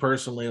 For me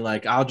personally,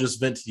 like, I'll just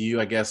vent to you,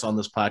 I guess, on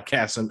this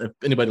podcast. And if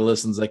anybody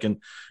listens, they can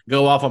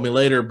go off on me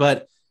later.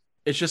 But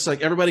it's just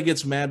like everybody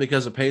gets mad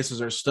because the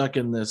Pacers are stuck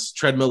in this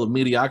treadmill of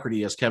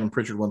mediocrity, as Kevin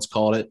Pritchard once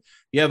called it.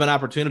 You have an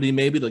opportunity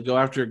maybe to go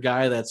after a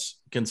guy that's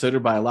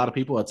considered by a lot of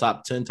people a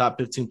top 10, top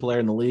 15 player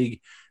in the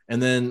league.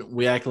 And then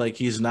we act like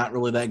he's not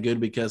really that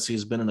good because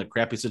he's been in a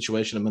crappy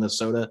situation in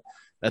Minnesota.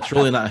 That's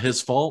really not his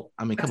fault.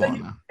 I mean, come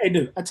on now. Hey,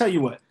 dude, I tell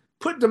you what,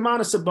 put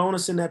Domantas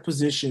Sabonis in that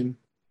position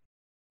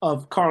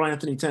of Karl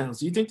Anthony Towns.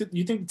 Do you think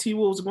the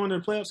T-Wolves are going to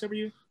the playoffs every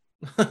year?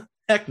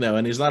 Heck no,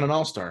 and he's not an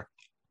all-star.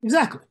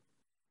 Exactly.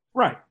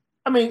 Right.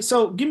 I mean,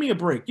 so give me a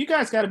break. You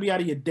guys got to be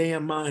out of your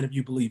damn mind if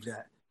you believe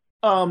that.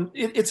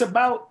 It's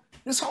about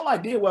this whole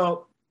idea,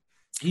 well,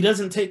 he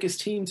doesn't take his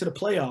team to the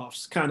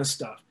playoffs kind of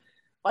stuff.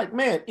 Like,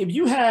 man, if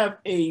you have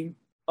a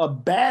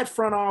bad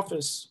front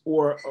office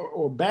or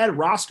bad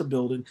roster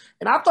building,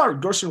 and I thought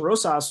Gerson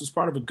Rosas was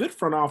part of a good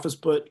front office,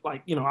 but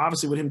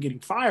obviously with him getting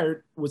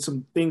fired with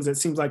some things that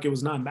seems like it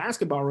was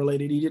non-basketball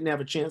related, he didn't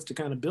have a chance to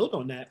kind of build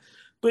on that.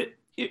 But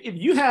if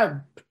you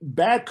have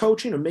bad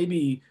coaching, or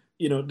maybe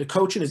the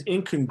coaching is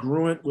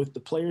incongruent with the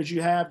players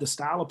you have, the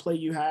style of play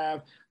you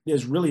have,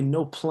 there's really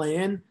no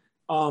plan.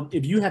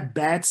 If you have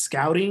bad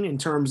scouting in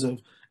terms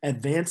of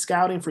advanced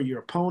scouting for your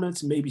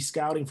opponents, maybe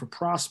scouting for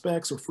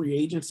prospects or free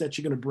agents that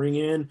you're going to bring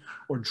in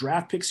or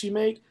draft picks you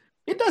make,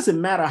 it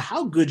doesn't matter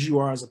how good you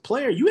are as a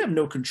player. You have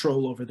no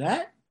control over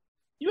that.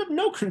 You have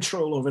no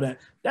control over that.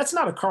 That's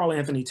not a Karl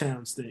Anthony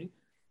Towns thing.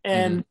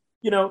 And,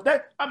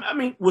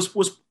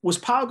 was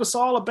Pau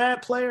Gasol a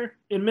bad player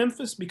in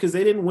Memphis because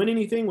they didn't win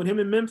anything with him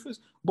in Memphis?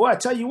 Boy, I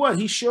tell you what,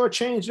 he sure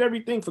changed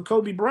everything for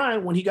Kobe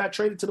Bryant when he got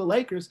traded to the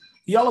Lakers.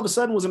 He all of a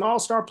sudden was an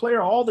all-star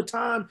player all the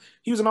time.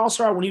 He was an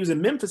all-star when he was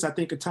in Memphis, I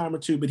think, a time or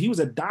two, but he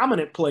was a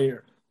dominant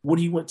player when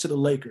he went to the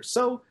Lakers.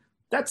 So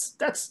that's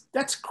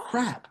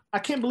crap. I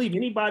can't believe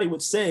anybody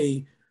would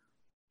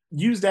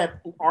use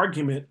that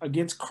argument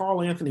against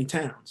Karl Anthony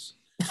Towns.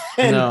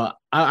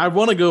 I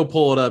want to go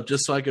pull it up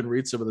just so I can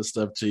read some of this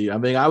stuff to you. I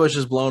mean, I was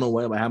just blown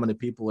away by how many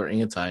people are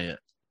anti it.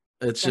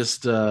 It's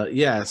just,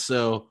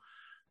 So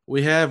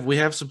we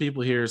have some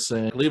people here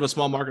saying, leave a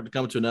small market to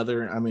come to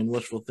another. I mean,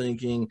 wishful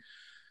thinking,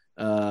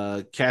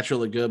 catch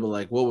really good, but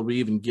like, what would we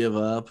even give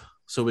up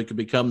so we could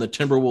become the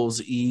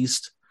Timberwolves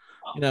East?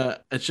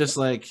 It's just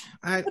like,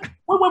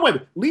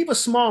 wait. Leave a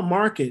small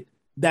market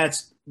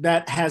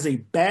that has a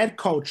bad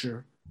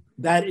culture,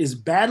 that is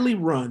badly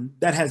run,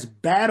 that has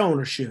bad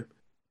ownership,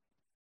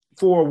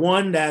 for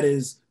one that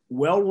is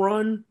well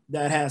run,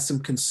 that has some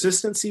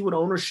consistency with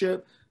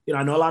ownership.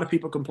 I know a lot of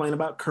people complain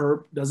about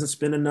Kerr doesn't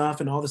spend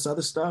enough and all this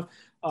other stuff,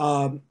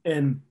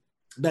 and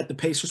that the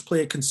Pacers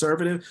play it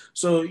conservative.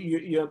 So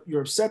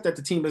you're upset that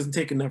the team doesn't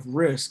take enough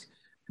risk.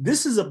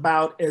 This is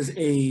about as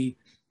a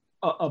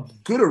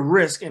good a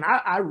risk, and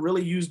I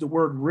really use the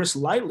word risk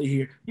lightly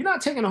here. You're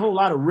not taking a whole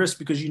lot of risk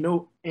because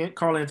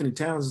Karl Anthony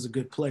Towns is a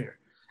good player.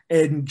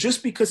 And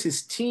just because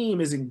his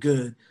team isn't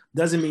good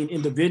doesn't mean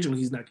individually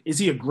he's not. Is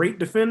he a great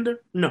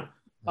defender? No.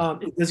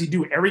 Does he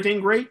do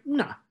everything great?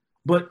 No.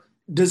 But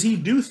does he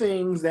do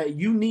things that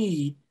you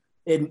need?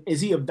 And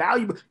is he a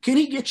valuable? Can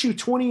he get you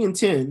 20 and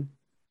 10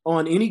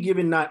 on any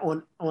given night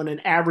on an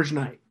average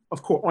night?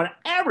 Of course, on an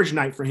average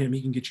night for him,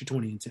 he can get you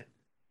 20 and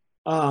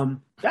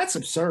 10. That's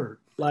absurd.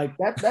 Like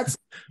that's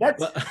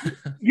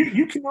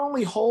you can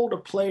only hold a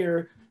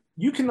player.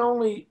 You can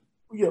only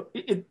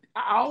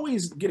I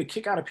always get a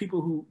kick out of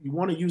people who you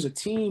want to use a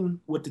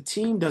team, what the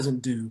team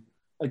doesn't do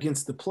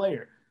against the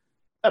player.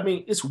 I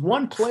mean, it's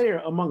one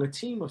player among a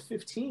team of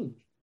 15,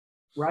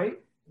 right?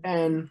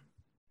 And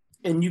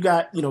you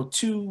got,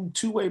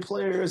 two-way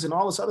players and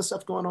all this other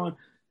stuff going on.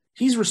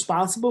 He's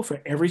responsible for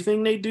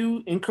everything they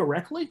do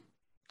incorrectly.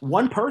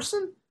 One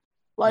person,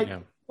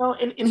 and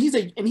he's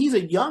a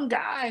young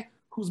guy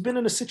who's been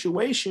in a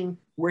situation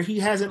where he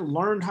hasn't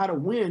learned how to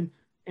win.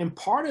 And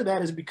part of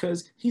that is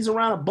because he's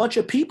around a bunch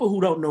of people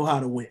who don't know how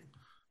to win.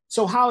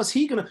 So how is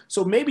he going to –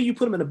 so maybe you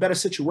put him in a better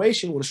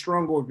situation with a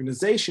stronger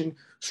organization,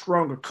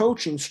 stronger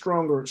coaching,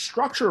 stronger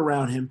structure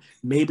around him.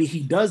 Maybe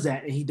he does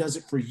that, and he does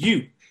it for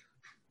you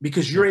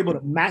because he's able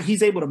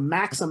to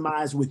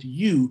maximize with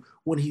you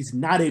when he's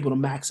not able to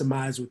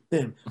maximize with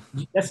them.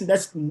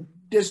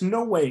 There's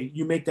no way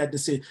you make that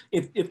decision.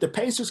 If the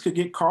Pacers could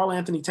get Karl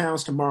Anthony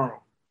Towns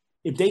tomorrow,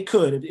 if they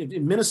could, if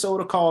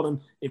Minnesota called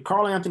him, if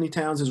Karl Anthony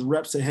Towns' his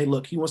rep say, hey,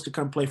 look, he wants to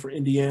come play for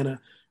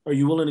Indiana, are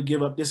you willing to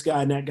give up this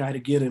guy and that guy to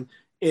get him?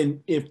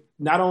 And if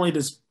not only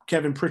does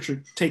Kevin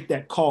Pritchard take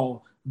that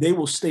call, they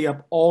will stay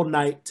up all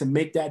night to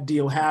make that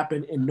deal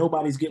happen, and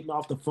nobody's getting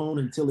off the phone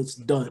until it's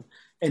done.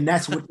 And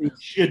that's what they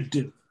should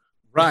do.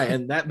 Right,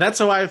 and that's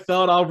how I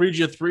felt. I'll read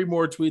you 3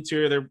 more tweets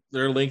here.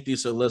 They're lengthy,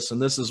 so listen.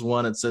 This is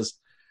one. It says,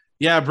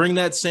 yeah, bring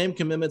that same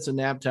commitment to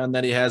Naptown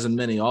that he has in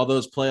many. All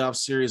those playoff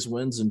series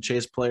wins and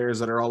chase players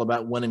that are all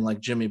about winning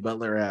like Jimmy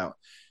Butler out.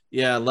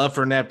 Yeah, love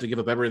for Nap to give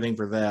up everything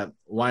for that.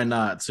 Why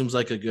not? Seems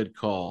like a good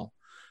call.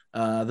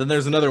 Then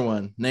there's another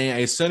one.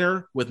 Nay, a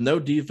center with no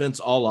defense,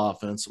 all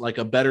offense, like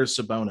a better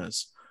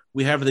Sabonis.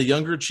 We have the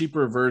younger,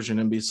 cheaper version,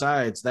 and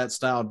besides, that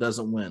style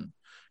doesn't win.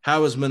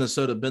 How has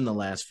Minnesota been the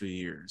last few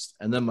years?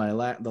 And then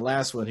the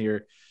last one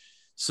here.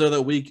 So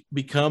that we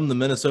become the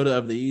Minnesota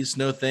of the East,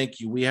 no thank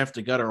you. We have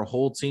to gut our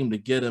whole team to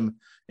get him,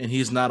 and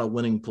he's not a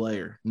winning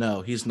player.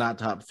 No, he's not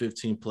top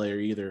 15 player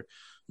either.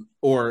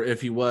 Or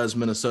if he was,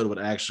 Minnesota would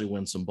actually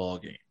win some ball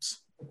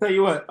games. I'll tell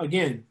you what,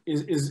 again,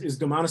 is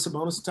Domantas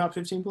Sabonis a top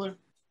 15 player?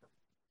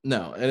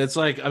 No, and it's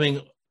like, I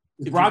mean,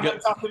 is Brogdon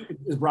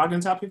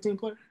a top 15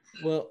 player?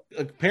 Well,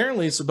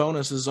 apparently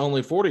Sabonis is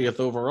only 40th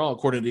overall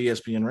according to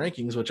ESPN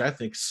rankings, which I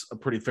think is a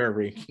pretty fair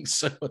ranking.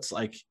 So it's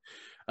like,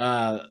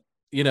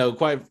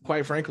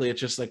 quite frankly,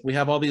 it's just like we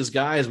have all these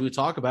guys. We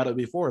talk about it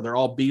before. They're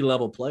all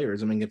B-level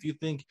players. I mean, if you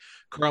think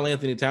Karl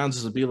Anthony Towns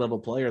is a B-level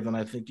player, then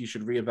I think you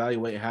should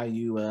reevaluate how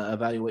you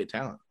evaluate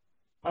talent.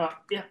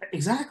 Yeah,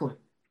 exactly.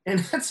 And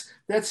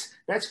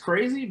that's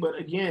crazy. But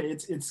again,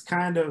 it's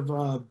kind of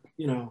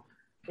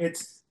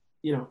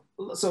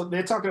so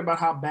they're talking about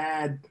how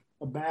bad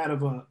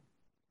of a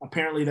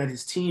apparently that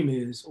his team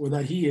is, or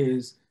that he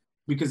is,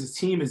 because his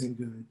team isn't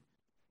good.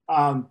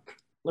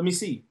 Let me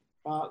see.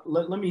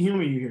 Let me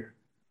humor you here.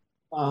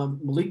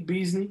 Malik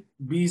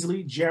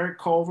Beasley, Jarrett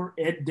Culver,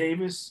 Ed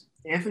Davis,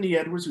 Anthony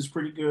Edwards, who's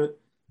pretty good,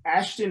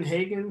 Ashton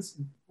Higgins,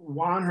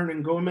 Juan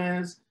Hernan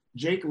Gomez,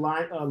 Jake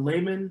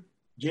Layman,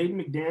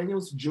 Jaden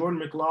McDaniels, Jordan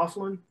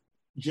McLaughlin,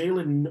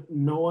 Jalen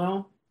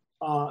Noel,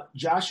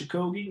 Josh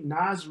Okogie,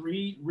 Naz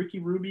Reid, Ricky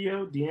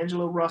Rubio,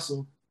 D'Angelo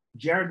Russell,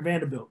 Jared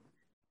Vanderbilt.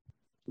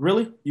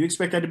 Really? You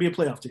expect that to be a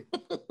playoff team?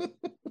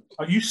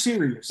 Are you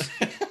serious?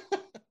 Are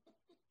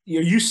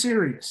you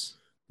serious?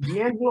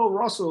 D'Angelo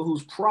Russell,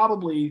 who's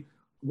probably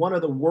one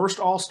of the worst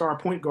all-star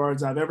point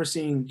guards I've ever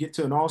seen get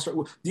to an all-star.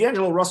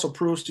 D'Angelo Russell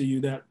proves to you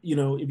that,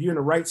 if you're in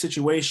the right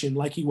situation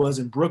like he was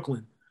in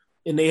Brooklyn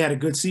and they had a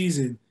good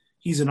season,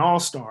 he's an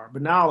all-star.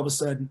 But now all of a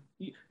sudden,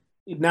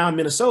 now in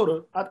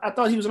Minnesota, I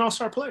thought he was an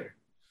all-star player.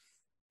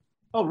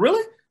 Oh,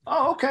 really?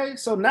 Oh, okay.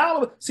 So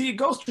now, see, it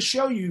goes to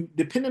show you,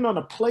 depending on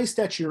the place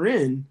that you're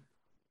in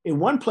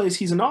one place,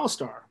 he's an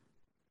all-star.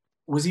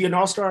 Was he an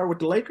all-star with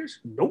the Lakers?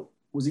 Nope.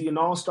 Was he an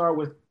all-star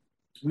with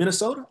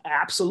Minnesota?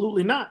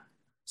 Absolutely not.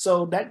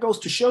 So that goes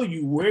to show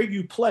you where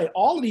you play.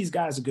 All of these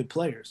guys are good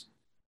players,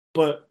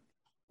 but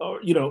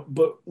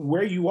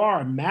where you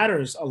are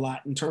matters a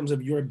lot in terms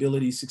of your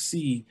ability to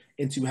succeed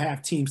and to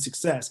have team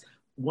success.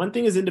 One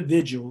thing is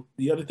individual,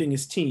 the other thing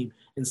is team.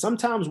 And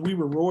sometimes we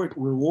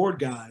reward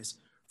guys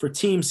for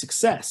team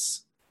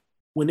success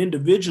when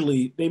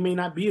individually they may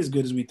not be as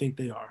good as we think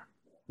they are,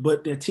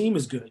 but their team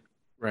is good.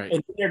 Right.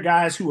 And there are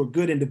guys who are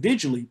good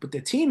individually, but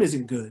their team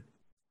isn't good,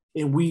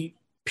 and we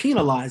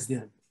penalize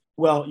them.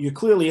 Well,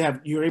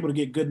 you're able to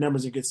get good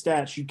numbers and good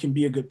stats. You can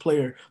be a good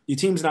player. Your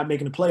team's not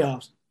making the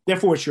playoffs.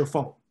 Therefore, it's your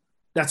fault.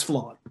 That's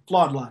flawed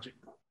logic.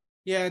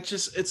 Yeah,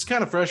 it's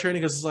kind of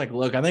frustrating because it's like,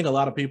 look, I think a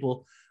lot of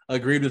people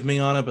agreed with me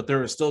on it, but there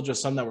were still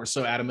just some that were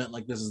so adamant,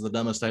 like this is the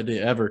dumbest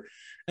idea ever.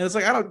 And it's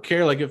like, I don't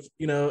care. Like if,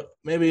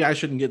 maybe I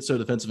shouldn't get so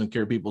defensive and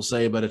care what people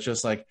say, but it's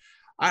just like,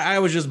 I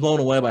was just blown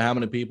away by how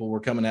many people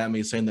were coming at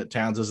me saying that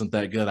Towns isn't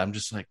that good. I'm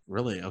just like,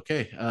 really?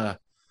 Okay.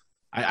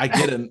 I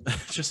get it.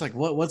 It's just like,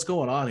 what's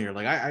going on here?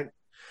 Like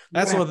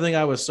that's one thing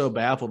I was so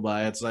baffled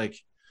by. It's like,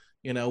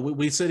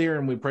 we sit here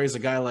and we praise a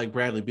guy like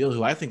Bradley Beal,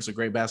 who I think is a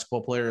great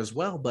basketball player as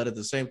well. But at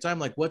the same time,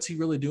 like, what's he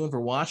really doing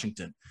for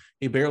Washington?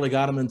 He barely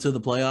got him into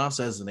the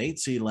playoffs as an 8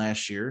 seed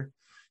last year.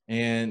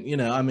 And,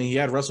 he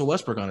had Russell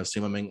Westbrook on his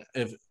team. I mean,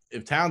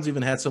 if Towns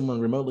even had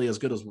someone remotely as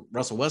good as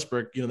Russell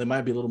Westbrook, they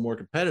might be a little more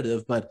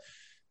competitive. But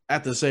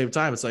at the same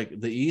time, it's like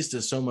the East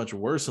is so much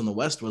worse than the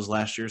West was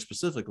last year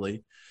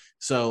specifically.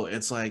 So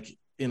it's like,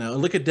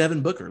 look at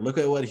Devin Booker. Look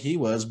at what he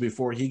was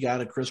before he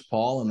got a Chris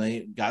Paul, and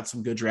they got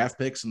some good draft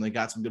picks and they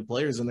got some good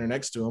players in there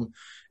next to him.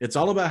 It's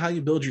all about how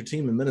you build your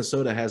team, and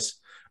Minnesota has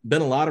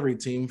been a lottery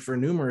team for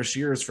numerous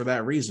years for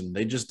that reason.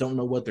 They just don't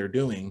know what they're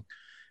doing.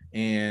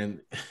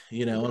 And,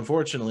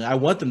 unfortunately, I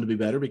want them to be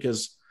better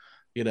because,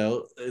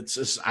 it's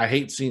just, I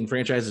hate seeing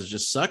franchises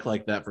just suck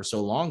like that for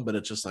so long, but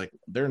it's just like,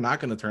 they're not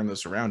going to turn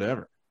this around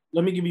ever.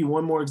 Let me give you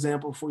one more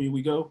example before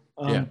we go.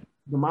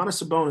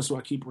 Domantas Sabonis, who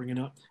I keep bringing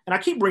up, and I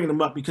keep bringing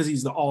him up because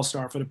he's the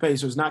all-star for the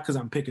Pacers, not because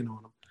I'm picking on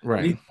him.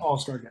 Right. He's the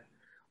all-star guy.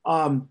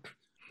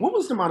 What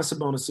was Domantas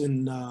Sabonis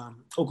in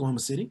Oklahoma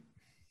City?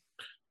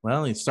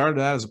 Well, he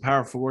started out as a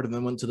power forward and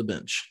then went to the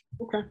bench.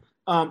 Okay.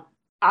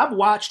 I've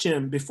watched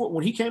him before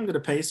when he came to the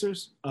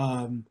Pacers.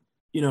 I'm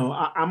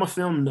a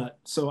film nut,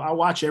 so I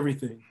watch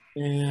everything.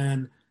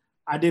 And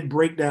I did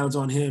breakdowns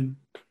on him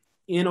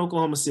in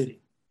Oklahoma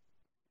City.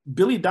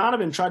 Billy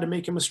Donovan tried to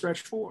make him a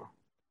stretch four.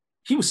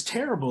 He was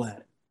terrible at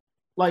it.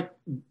 Like,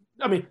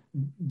 I mean,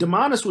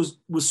 DeMonis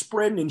was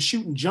spreading and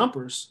shooting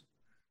jumpers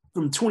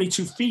from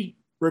 22 feet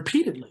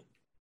repeatedly.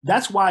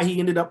 That's why he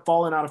ended up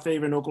falling out of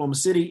favor in Oklahoma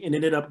City and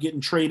ended up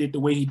getting traded the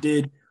way he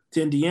did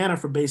to Indiana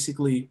for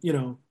basically, you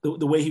know,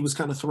 the way he was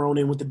kind of thrown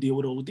in with the deal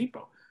with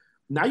Oladipo.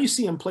 Now you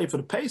see him play for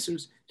the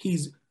Pacers.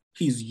 He's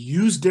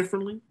used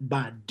differently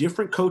by a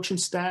different coaching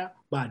staff,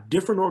 by a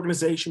different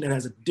organization that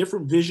has a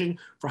different vision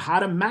for how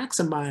to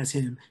maximize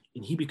him,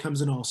 and he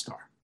becomes an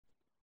all-star.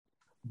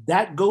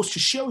 That goes to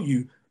show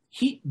you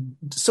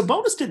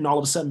Sabonis didn't all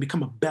of a sudden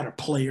become a better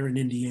player in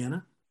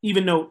Indiana,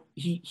 even though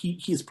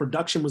his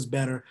production was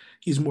better,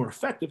 he's more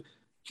effective.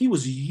 He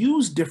was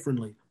used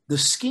differently. The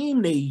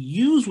scheme they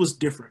used was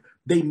different.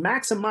 They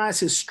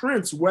maximized his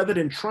strengths rather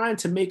than trying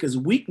to make his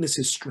weakness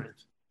his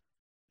strength.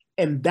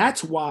 And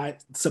that's why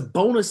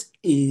Sabonis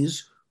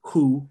is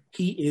who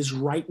he is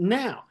right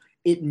now.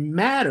 It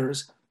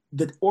matters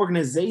the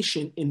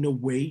organization in the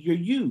way you're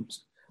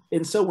used.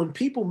 And so when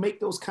people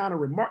make those kind of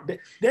remarks,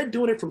 they're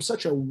doing it from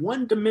such a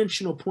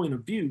one-dimensional point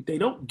of view. They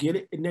don't get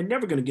it, and they're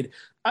never going to get it.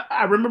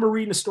 I remember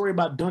reading a story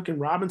about Duncan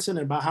Robinson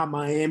and about how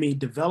Miami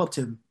developed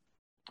him.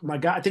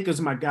 I think it was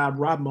my guy,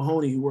 Rob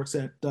Mahoney, who works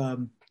at, at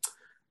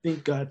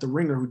The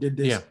Ringer, who did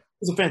this. Yeah.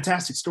 It was a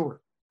fantastic story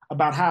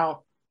about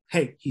how,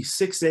 hey, he's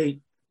 6'8",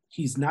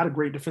 he's not a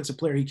great defensive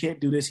player, he can't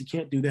do this, he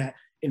can't do that.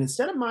 And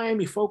instead of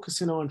Miami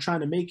focusing on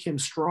trying to make him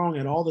strong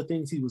at all the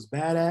things he was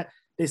bad at,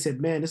 they said,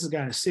 man, this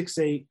guy is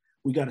 6'8",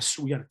 we got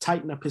to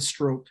tighten up his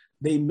stroke.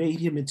 They made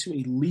him into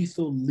a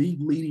lethal,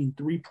 league-leading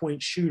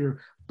three-point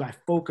shooter by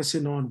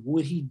focusing on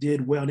what he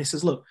did well. And they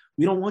says, look,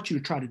 we don't want you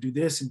to try to do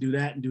this and do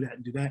that and do that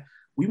and do that.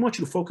 We want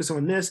you to focus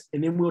on this,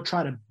 and then we'll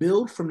try to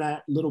build from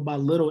that little by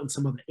little in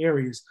some other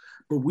areas.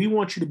 But we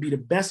want you to be the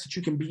best that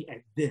you can be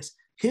at this.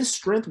 His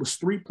strength was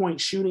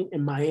three-point shooting,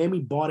 and Miami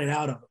bought it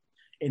out of him.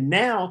 And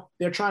now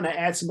they're trying to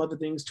add some other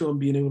things to him,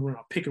 being able to run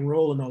a pick and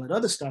roll and all that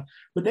other stuff.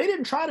 But they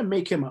didn't try to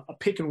make him a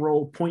pick and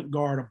roll point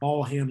guard, a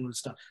ball handler and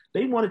stuff.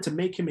 They wanted to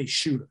make him a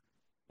shooter.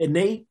 And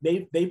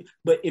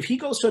but if he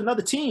goes to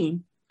another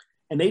team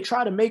and they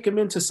try to make him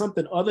into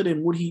something other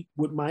than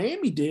what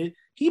Miami did,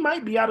 he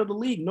might be out of the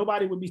league.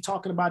 Nobody would be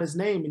talking about his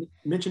name and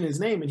mentioning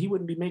his name, and he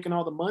wouldn't be making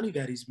all the money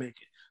that he's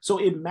making. So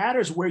it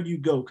matters where you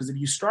go, because if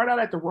you start out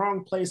at the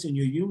wrong place and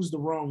you use the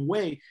wrong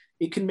way,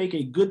 it can make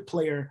a good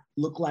player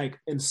look like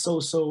a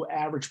so-so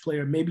average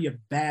player, maybe a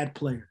bad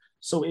player.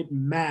 So it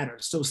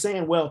matters. So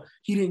saying, well,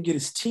 he didn't get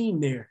his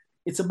team there,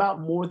 it's about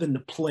more than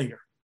the player,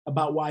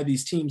 about why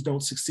these teams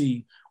don't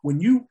succeed. When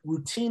you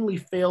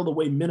routinely fail the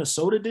way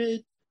Minnesota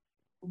did,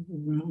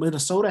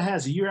 Minnesota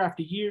has year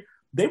after year,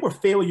 they were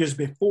failures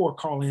before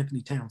Karl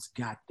Towns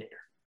got there.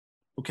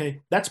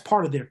 Okay? That's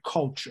part of their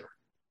culture.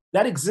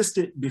 That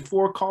existed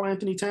before Karl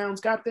Towns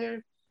got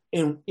there.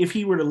 And if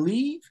he were to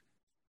leave,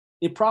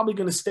 it's probably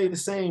going to stay the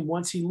same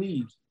once he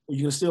leaves. Are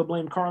you going to still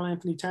blame Karl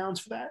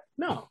Towns for that?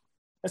 No,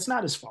 that's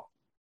not his fault.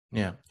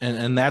 Yeah.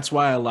 And that's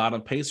why a lot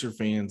of Pacer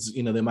fans,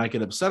 you know, they might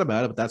get upset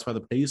about it, but that's why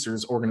the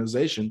Pacers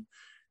organization,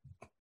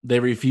 they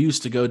refuse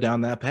to go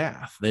down that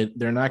path.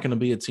 They're not going to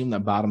be a team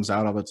that bottoms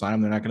out all the time.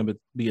 They're not going to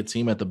be a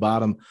team at the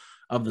bottom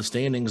of the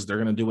standings. They're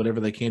going to do whatever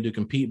they can to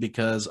compete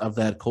because of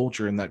that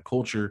culture. And that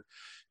culture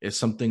is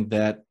something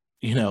that,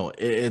 you know,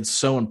 it's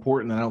so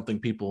important. I don't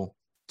think people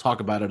talk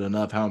about it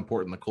enough, how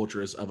important the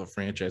culture is of a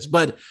franchise.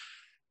 But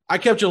I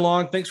kept you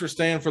long. Thanks for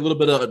staying for a little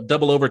bit of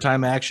double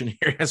overtime action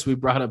here as we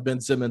brought up Ben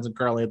Simmons and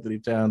Karl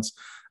Towns.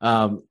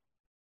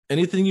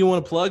 Anything you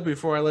want to plug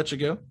before I let you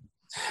go?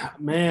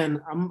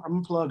 Man, I'm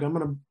unplugged. I'm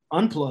going to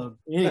unplug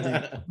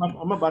anything.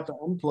 I'm about to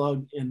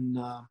unplug, and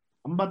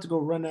I'm about to go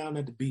run down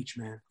at the beach,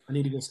 man. I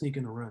need to go sneak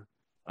in a run.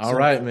 All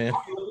right, man.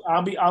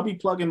 I'll be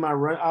plugging my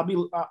run.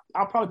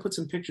 I'll probably put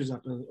some pictures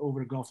up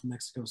over the Gulf of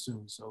Mexico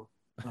soon. So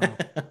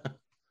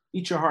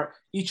eat your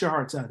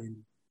hearts out,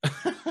 Indy.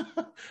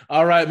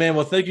 All right, man.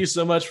 Well, thank you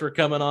so much for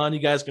coming on. You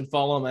guys can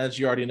follow him, as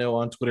you already know,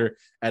 on Twitter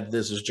at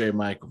This Is J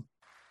Michael.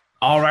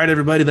 All right,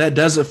 everybody, that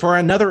does it for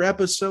another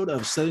episode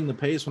of Setting the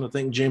Pace. I want to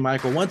thank J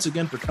Michael once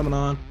again for coming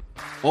on.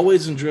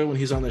 Always enjoy when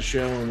he's on the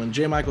show, and when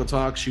J Michael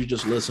talks, you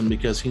just listen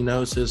because he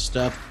knows his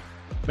stuff.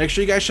 Make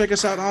sure you guys check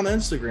us out on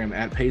Instagram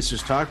at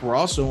Pacers Talk. We're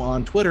also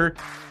on Twitter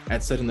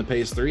at Setting the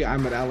Pace 3.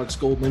 I'm at Alex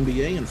Golden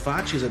NBA, and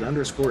Fachi's at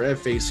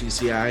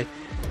 _FACCI.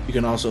 You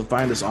can also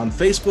find us on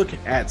Facebook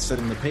at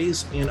Setting the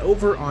Pace and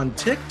over on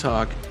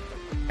TikTok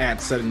at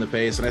Setting the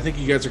Pace. And I think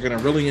you guys are going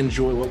to really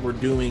enjoy what we're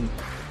doing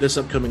this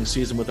upcoming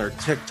season with our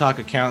TikTok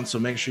account. So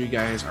make sure you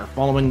guys are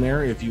following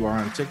there. If you are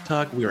on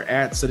TikTok, we are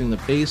at Setting the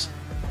Pace.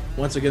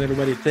 Once again,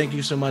 everybody, thank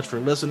you so much for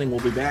listening.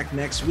 We'll be back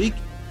next week,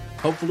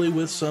 hopefully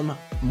with some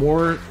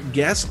more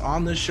guests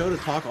on this show to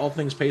talk all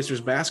things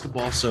Pacers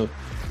basketball. So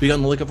be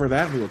on the lookout for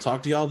that. We will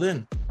talk to y'all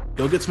then.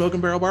 Go get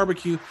Smoking Barrel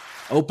Barbecue.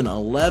 Open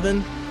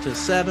 11 to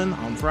 7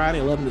 on Friday,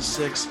 11 to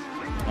 6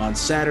 on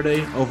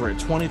Saturday over at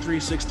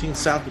 2316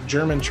 South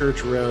German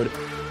Church Road.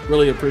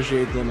 Really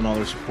appreciate them and all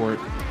their support.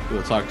 We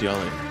will talk to y'all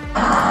later.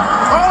 Oh,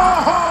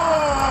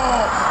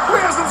 we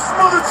have some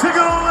Smothered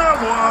chicken on that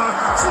one.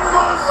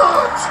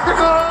 Smothered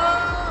chicken.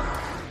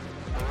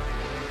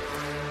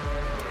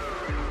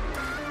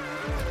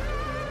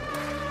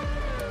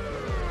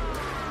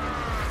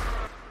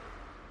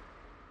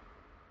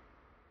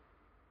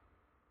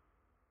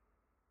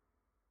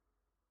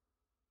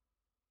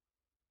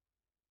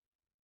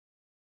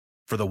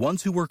 For the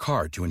ones who work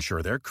hard to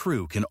ensure their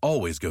crew can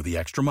always go the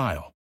extra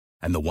mile,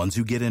 and the ones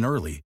who get in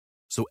early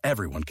so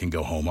everyone can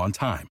go home on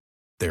time,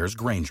 there's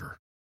Grainger,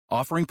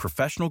 offering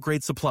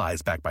professional-grade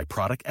supplies backed by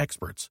product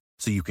experts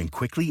so you can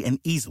quickly and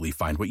easily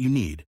find what you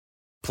need.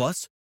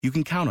 Plus, you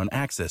can count on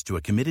access to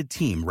a committed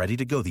team ready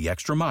to go the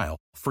extra mile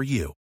for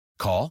you.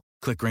 Call,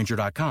 click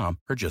Grainger.com,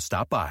 or just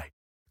stop by.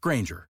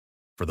 Grainger,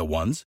 for the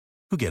ones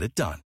who get it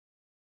done.